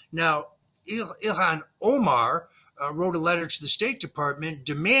 Now, Ilhan Omar wrote a letter to the State Department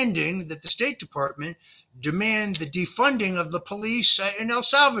demanding that the State Department demand the defunding of the police in El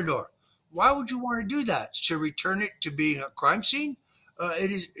Salvador. Why would you want to do that? To return it to being a crime scene?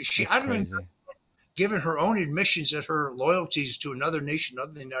 It is she. It's I don't even crazy. given her own admissions that her loyalties to another nation other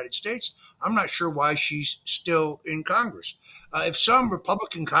than the United States, I'm not sure why she's still in Congress. If some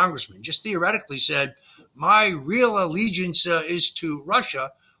Republican congressman just theoretically said, my real allegiance is to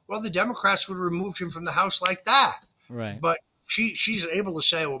Russia, well, the Democrats would have removed him from the House like that. Right. But she's able to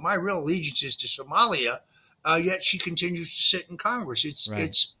say, well, my real allegiance is to Somalia, yet she continues to sit in Congress.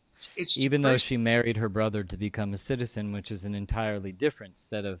 Right. It's Even though crazy. she married her brother to become a citizen, which is an entirely different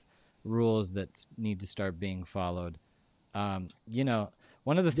set of rules that need to start being followed. You know,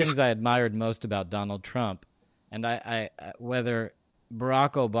 one of the things I admired most about Donald Trump, and whether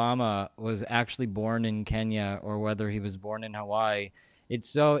Barack Obama was actually born in Kenya or whether he was born in Hawaii, it's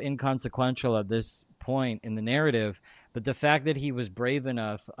so inconsequential at this point in the narrative. But the fact that he was brave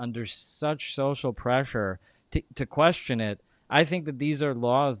enough under such social pressure to question it, I think that these are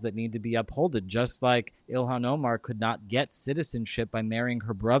laws that need to be upholded, just like Ilhan Omar could not get citizenship by marrying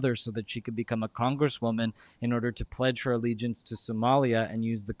her brother so that she could become a congresswoman in order to pledge her allegiance to Somalia and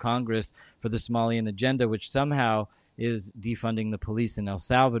use the Congress for the Somalian agenda, which somehow is defunding the police in El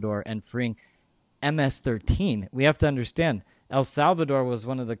Salvador and freeing MS-13. We have to understand, El Salvador was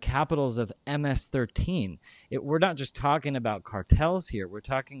one of the capitals of MS-13. We're not just talking about cartels here. We're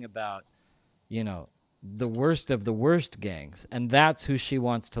talking about, the worst of the worst gangs, and that's who she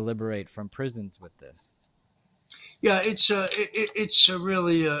wants to liberate from prisons with this. Yeah, it's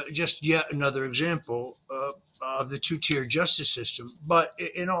really just yet another example of the two-tier justice system. But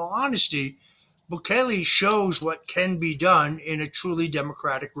in all honesty, Bukele shows what can be done in a truly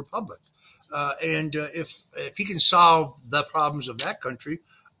democratic republic. And if he can solve the problems of that country,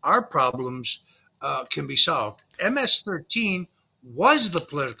 our problems can be solved. MS-13 was the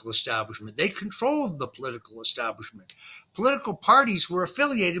political establishment. They controlled the political establishment. Political parties were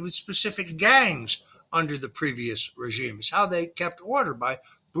affiliated with specific gangs under the previous regime. It's how they kept order, by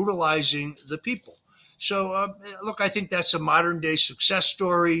brutalizing the people. So, look, I think that's a modern day success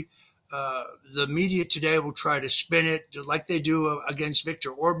story. The media today will try to spin it like they do against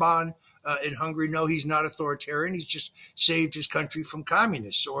Viktor Orban in Hungary. No, he's not authoritarian. He's just saved his country from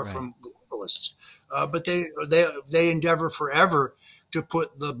communists or Right. from globalists. But they endeavor forever to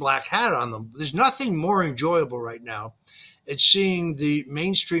put the black hat on them. There's nothing more enjoyable right now. It's seeing the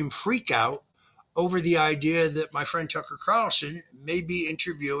mainstream freak out over the idea that my friend Tucker Carlson may be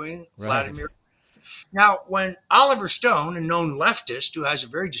interviewing Right. Vladimir. Now, when Oliver Stone, a known leftist who has a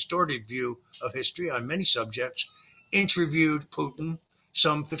very distorted view of history on many subjects, interviewed Putin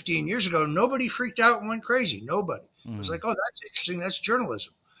some 15 years ago, nobody freaked out and went crazy. Nobody. It was like, oh, that's interesting. That's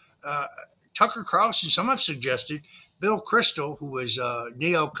journalism. Tucker Carlson, some have suggested, Bill Kristol, who was a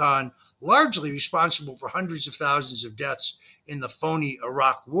neocon largely responsible for hundreds of thousands of deaths in the phony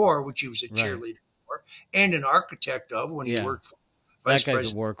Iraq War, which he was a Right. cheerleader for, and an architect of when he Yeah. worked for That Vice guy's a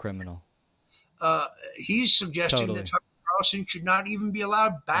President. war criminal. He's suggesting Totally. that Tucker Carlson should not even be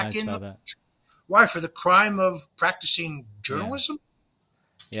allowed back I in saw the that. Why? For the crime of practicing journalism?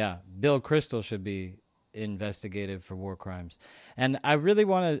 Yeah. Bill Kristol should be investigated for war crimes. And I really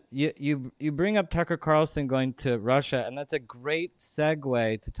want to you bring up Tucker Carlson going to Russia, and that's a great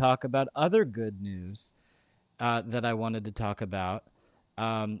segue to talk about other good news that I wanted to talk about,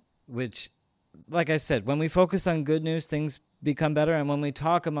 which, like I said, when we focus on good news, things become better. And when we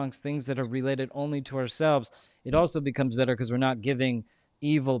talk amongst things that are related only to ourselves, it also becomes better because we're not giving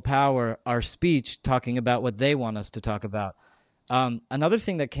evil power our speech, talking about what they want us to talk about. Another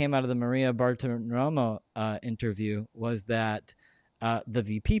thing that came out of the Maria Bartiromo interview was that the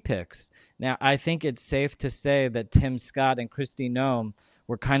VP picks. Now, I think it's safe to say that Tim Scott and Kristi Noem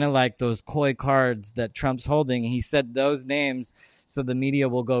were kind of like those coy cards that Trump's holding. He said those names so the media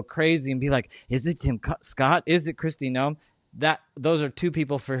will go crazy and be like, is it Tim Scott? Is it Kristi Noem? Those are two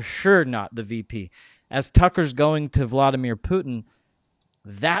people for sure not the VP. As Tucker's going to Vladimir Putin,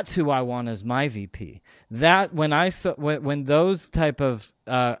 that's who I want as my VP. That when those type of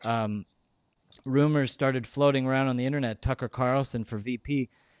rumors started floating around on the internet, Tucker Carlson for VP,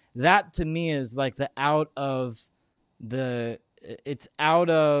 that to me is like it's out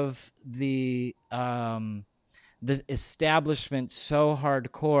of the establishment so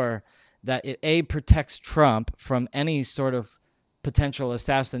hardcore that it protects Trump from any sort of potential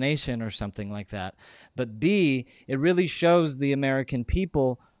assassination or something like that. But B, it really shows the American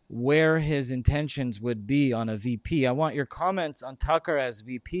people where his intentions would be on a VP. I want your comments on Tucker as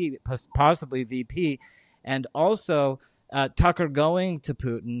VP, possibly VP, and also Tucker going to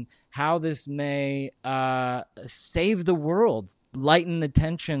Putin, how this may save the world, lighten the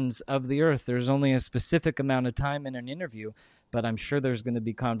tensions of the earth. There's only a specific amount of time in an interview, but I'm sure there's going to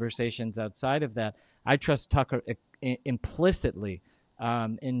be conversations outside of that. I trust Tucker implicitly,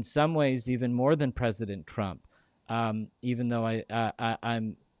 in some ways even more than President Trump, even though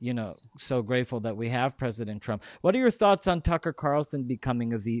I'm so grateful that we have President Trump. What are your thoughts on Tucker Carlson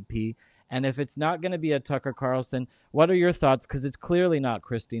becoming a VP? And if it's not going to be a Tucker Carlson, what are your thoughts? Because it's clearly not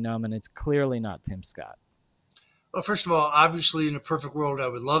Kristi Noem and it's clearly not Tim Scott. Well, first of all, obviously, in a perfect world, I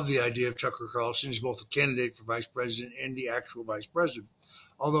would love the idea of Tucker Carlson as both a candidate for vice president and the actual vice president.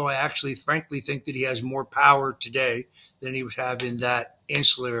 Although I actually, frankly, think that he has more power today than he would have in that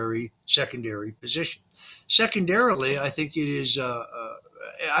ancillary secondary position. Secondarily, I think it is, and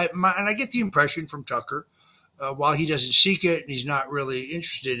I get the impression from Tucker, while he doesn't seek it and he's not really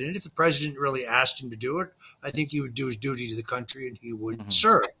interested in it, if the president really asked him to do it, I think he would do his duty to the country and he would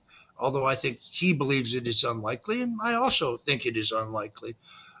serve. Although I think he believes it is unlikely, and I also think it is unlikely.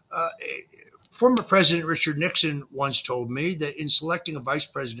 Former President Richard Nixon once told me that in selecting a vice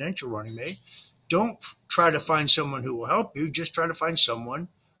presidential running mate, don't try to find someone who will help you, just try to find someone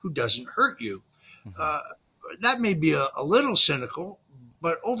who doesn't hurt you. That may be a little cynical,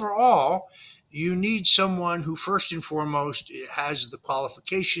 but overall, you need someone who first and foremost has the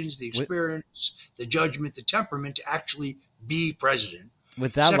qualifications, the experience, the judgment, the temperament to actually be president.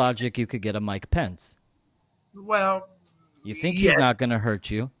 With that logic, you could get a Mike Pence. Well, you think he's not going to hurt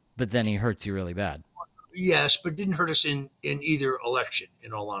you, but then he hurts you really bad. Yes, but didn't hurt us in either election,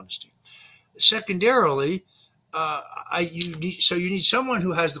 in all honesty. Secondarily, you need someone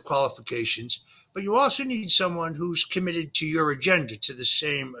who has the qualifications, but you also need someone who's committed to your agenda, to the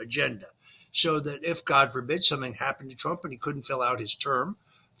same agenda, so that if, God forbid, something happened to Trump and he couldn't fill out his term,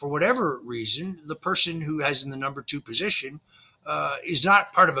 for whatever reason, the person who has in the number 2 position is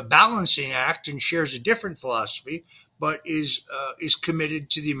not part of a balancing act and shares a different philosophy, but is committed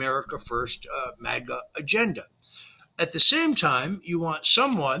to the America First MAGA agenda. At the same time, you want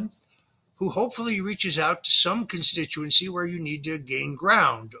someone who hopefully reaches out to some constituency where you need to gain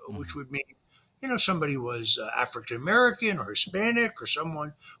ground, which would mean, somebody was African American or Hispanic or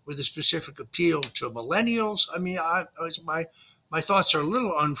someone with a specific appeal to millennials. I mean, my thoughts are a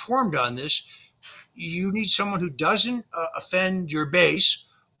little unformed on this. You need someone who doesn't offend your base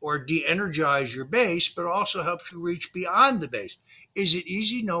or de-energize your base, but also helps you reach beyond the base. Is it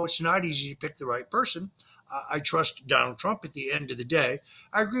easy? No, it's not easy to pick the right person. I trust Donald Trump at the end of the day.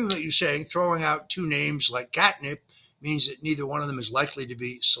 I agree with what you're saying. Throwing out 2 names like catnip means that neither one of them is likely to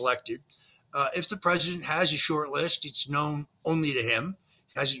be selected. If the president has a short list, it's known only to him.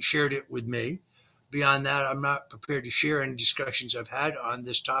 He hasn't shared it with me. Beyond that, I'm not prepared to share any discussions I've had on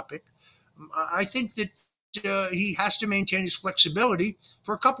this topic. I think that he has to maintain his flexibility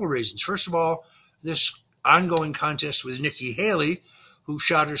for a couple of reasons. First of all, this ongoing contest with Nikki Haley, who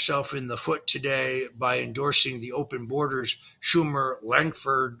shot herself in the foot today by endorsing the open borders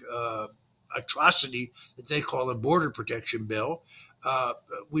Schumer-Langford atrocity that they call a border protection bill.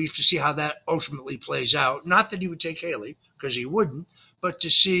 We have to see how that ultimately plays out. Not that he would take Haley, because he wouldn't, but to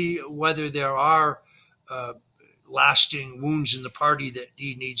see whether there are lasting wounds in the party that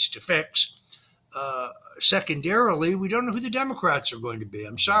he needs to fix. Secondarily, we don't know who the Democrats are going to be.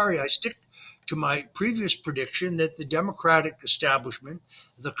 I'm sorry, I stick to my previous prediction that the Democratic establishment,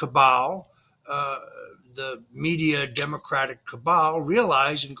 the cabal, uh, the media Democratic cabal,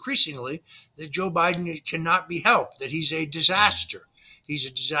 realize increasingly that Joe Biden cannot be helped, that he's a disaster. He's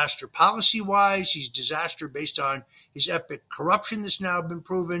a disaster policy-wise. He's a disaster based on his epic corruption that's now been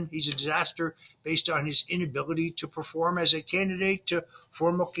proven. He's a disaster based on his inability to perform as a candidate, to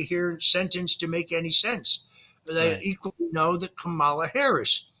form a coherent sentence, to make any sense. They Right. equally know that Kamala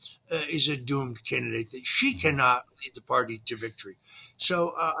Harris is a doomed candidate, that she cannot lead the party to victory.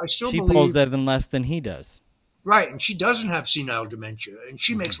 So I still She polls believe, even less than he does. right, and she doesn't have senile dementia, and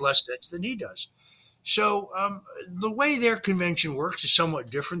she Mhm. makes less sense than he does. So the way their convention works is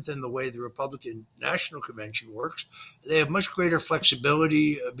somewhat different than the way the Republican National Convention works. They have much greater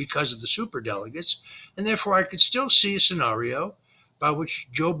flexibility because of the superdelegates, and therefore I could still see a scenario by which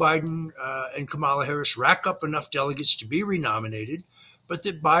Joe Biden and Kamala Harris rack up enough delegates to be renominated, but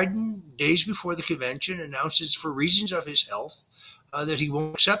that Biden, days before the convention, announces for reasons of his health that he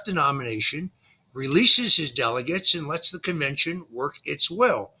won't accept the nomination, releases his delegates, and lets the convention work its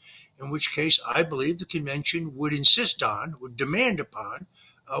will, in which case I believe the convention would insist on, would demand upon,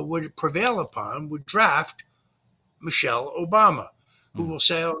 would prevail upon, would draft Michelle Obama, who Mm. will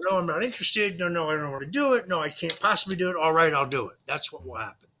say, oh, no, I'm not interested. No, I don't want to do it. No, I can't possibly do it. All right, I'll do it. That's what will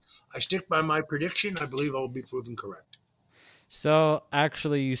happen. I stick by my prediction. I believe I will be proven correct. So,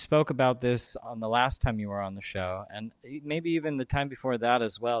 actually, you spoke about this on the last time you were on the show, and maybe even the time before that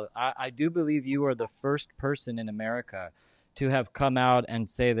as well. I do believe you are the first person in America to have come out and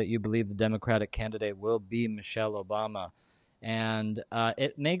say that you believe the Democratic candidate will be Michelle Obama. And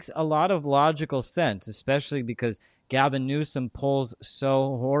it makes a lot of logical sense, especially because Gavin Newsom polls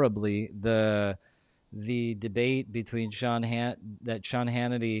so horribly. The debate between that Sean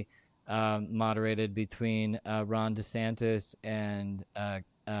Hannity moderated between Ron DeSantis and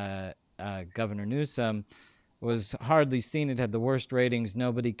Governor Newsom was hardly seen. It had the worst ratings.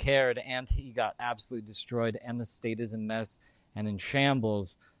 Nobody cared, and he got absolutely destroyed. And the state is a mess and in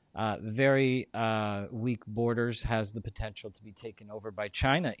shambles. Very weak borders has the potential to be taken over by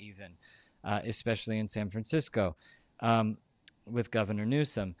China, even, especially in San Francisco. With Governor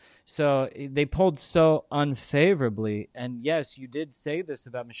Newsom. So they polled so unfavorably. And yes, you did say this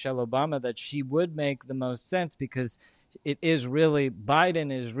about Michelle Obama, that she would make the most sense because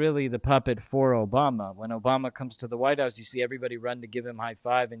Biden is really the puppet for Obama. When Obama comes to the White House, you see everybody run to give him high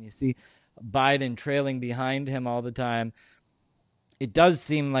five, and you see Biden trailing behind him all the time. It does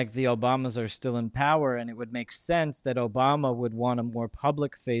seem like the Obamas are still in power, and it would make sense that Obama would want a more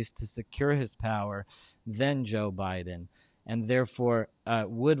public face to secure his power than Joe Biden, and therefore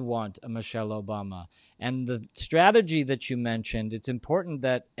would want a Michelle Obama. And the strategy that you mentioned, it's important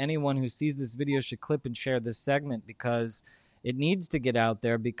that anyone who sees this video should clip and share this segment, because it needs to get out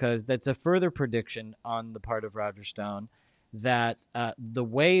there, because that's a further prediction on the part of Roger Stone that the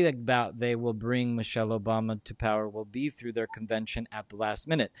way about they will bring Michelle Obama to power will be through their convention at the last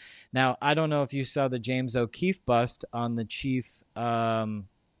minute. Now, I don't know if you saw the James O'Keefe bust on the chief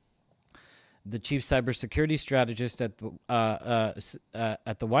cybersecurity strategist at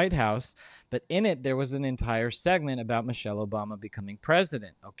the White House, but in it there was an entire segment about Michelle Obama becoming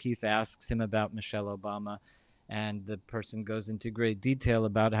president. O'Keefe asks him about Michelle Obama, and the person goes into great detail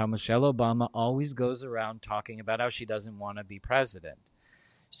about how Michelle Obama always goes around talking about how she doesn't want to be president.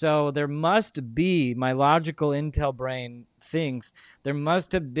 So there must be, my logical intel brain thinks, there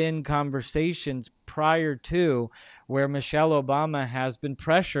must have been conversations prior to where Michelle Obama has been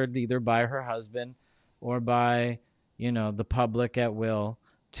pressured either by her husband or by, the public at will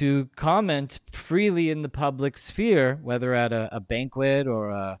to comment freely in the public sphere, whether at a banquet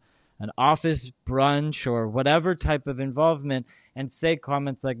or an office brunch or whatever type of involvement, and say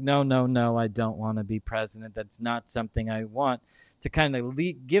comments like, no, I don't want to be president. That's not something I want, to kind of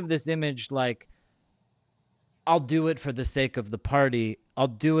give this image like, I'll do it for the sake of the party. I'll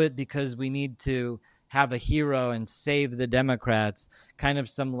do it because we need to have a hero and save the Democrats, kind of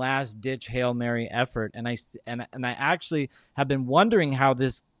some last-ditch Hail Mary effort. And I actually have been wondering how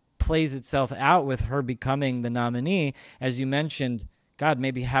this plays itself out with her becoming the nominee, as you mentioned, God,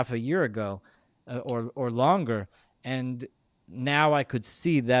 maybe half a year ago or longer. And now I could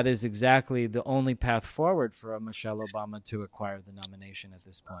see that is exactly the only path forward for Michelle Obama to acquire the nomination at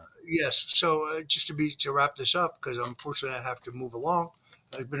this point. Yes. So just to wrap this up, because unfortunately I have to move along.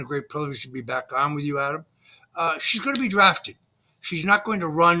 It's been a great privilege to be back on with you, Adam. She's going to be drafted. She's not going to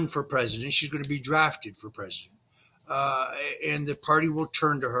run for president. She's going to be drafted for president. And the party will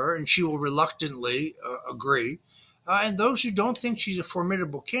turn to her, and she will reluctantly agree. And those who don't think she's a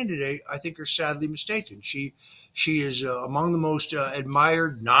formidable candidate, I think, are sadly mistaken. She is among the most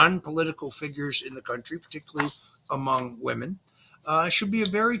admired non-political figures in the country, particularly among women. She'll be a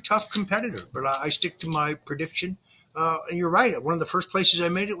very tough competitor, but I stick to my prediction. And you're right. One of the first places I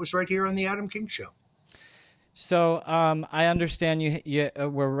made it was right here on the Adam King Show. So I understand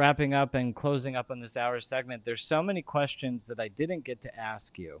we're wrapping up and closing up on this hour segment. There's so many questions that I didn't get to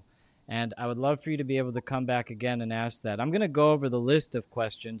ask you, and I would love for you to be able to come back again and ask that. I'm going to go over the list of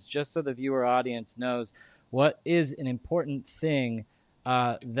questions just so the viewer audience knows what is an important thing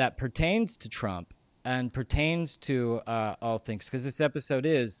that pertains to Trump and pertains to all things, because this episode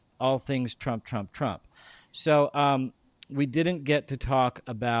is all things Trump, Trump, Trump. So we didn't get to talk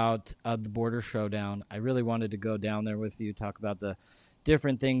about the border showdown. I really wanted to go down there with you, talk about the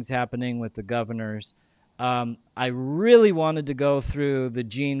different things happening with the governors. I really wanted to go through the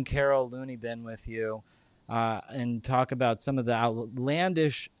Jean Carroll loony bin with you and talk about some of the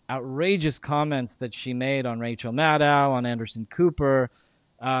outlandish, outrageous comments that she made on Rachel Maddow, on Anderson Cooper,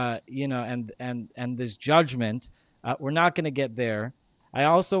 and this judgment. We're not going to get there. I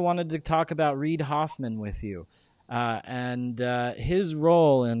also wanted to talk about Reid Hoffman with you. And his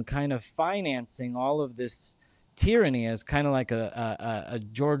role in kind of financing all of this tyranny as kind of like a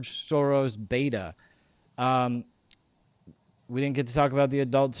George Soros beta. We didn't get to talk about the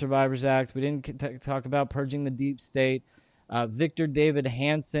Adult Survivors Act. We didn't get to talk about purging the deep state. Victor David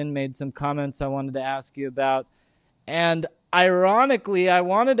Hansen made some comments I wanted to ask you about. And ironically, I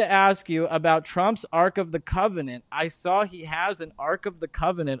wanted to ask you about Trump's Ark of the Covenant. I saw he has an Ark of the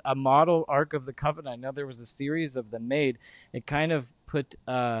Covenant, a model Ark of the Covenant. I know there was a series of them made. It kind of put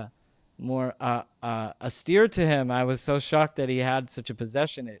more austere to him. I was so shocked that he had such a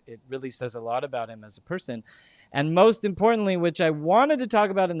possession. It really says a lot about him as a person. And most importantly, which I wanted to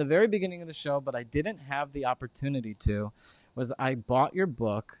talk about in the very beginning of the show, but I didn't have the opportunity to, was I bought your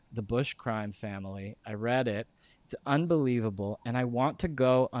book, The Bush Crime Family. I read it. It's unbelievable, and I want to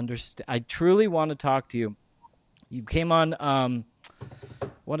go understand. I truly want to talk to you. You came on,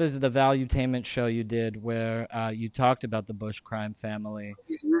 what is the Valuetainment show you did where you talked about the Bush crime family?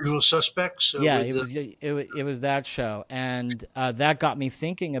 The Usual Suspects. Yeah, it was that show, and that got me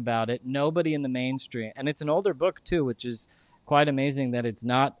thinking about it. Nobody in the mainstream, and it's an older book too, which is quite amazing that it's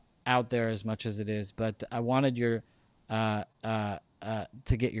not out there as much as it is. But I wanted your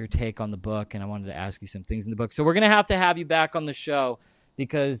to get your take on the book, and I wanted to ask you some things in the book. So we're going to have you back on the show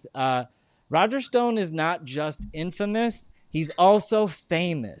because Roger Stone is not just infamous, he's also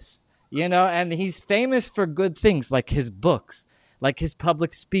famous, and he's famous for good things like his books, like his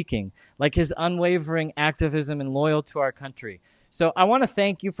public speaking, like his unwavering activism and loyal to our country. So I want to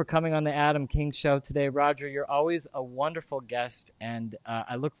thank you for coming on the Adam King Show today, Roger. You're always a wonderful guest, and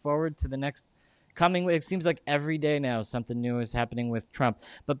I look forward to the next coming. It seems like every day now something new is happening with Trump.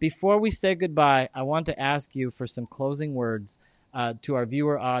 But before we say goodbye, I want to ask you for some closing words to our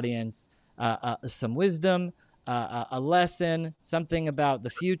viewer audience, some wisdom, a lesson, something about the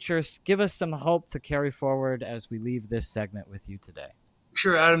future. Give us some hope to carry forward as we leave this segment with you today.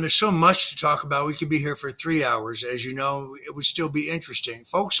 Sure, Adam, there's so much to talk about. We could be here for 3 hours. As you know, it would still be interesting.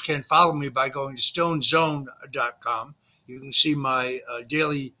 Folks can follow me by going to stonezone.com. You can see my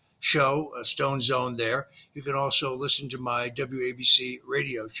daily show, Stone Zone, there. You can also listen to my WABC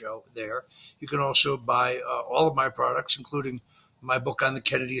radio show there. You can also buy all of my products, including my book on the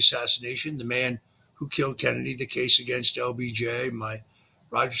Kennedy assassination, The Man Who Killed Kennedy, The Case Against LBJ, my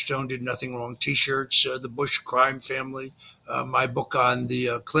Roger Stone Did Nothing Wrong t-shirts, The Bush Crime Family, my book on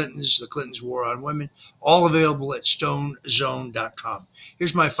the Clintons' War on Women, all available at stonezone.com.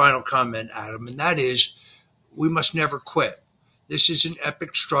 Here's my final comment, Adam, and that is we must never quit. This is an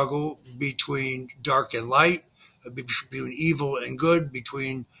epic struggle between dark and light, between evil and good,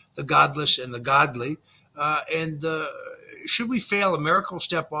 between the godless and the godly. Should we fail, America will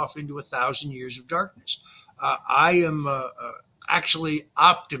step off into 1,000 years of darkness. I am actually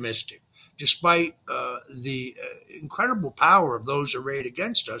optimistic, despite the incredible power of those arrayed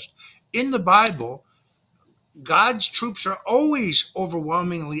against us. In the Bible, God's troops are always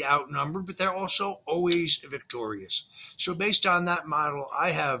overwhelmingly outnumbered, but they're also always victorious. So based on that model,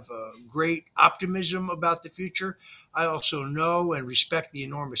 I have great optimism about the future. I also know and respect the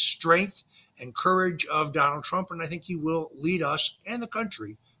enormous strength and courage of Donald Trump, and I think he will lead us and the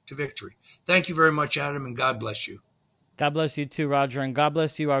country to victory. Thank you very much, Adam, and God bless you. God bless you too, Roger, and God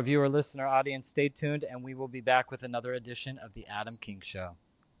bless you, our viewer, listener, audience. Stay tuned, and we will be back with another edition of The Adam King Show.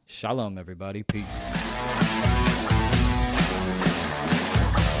 Shalom, everybody. Peace.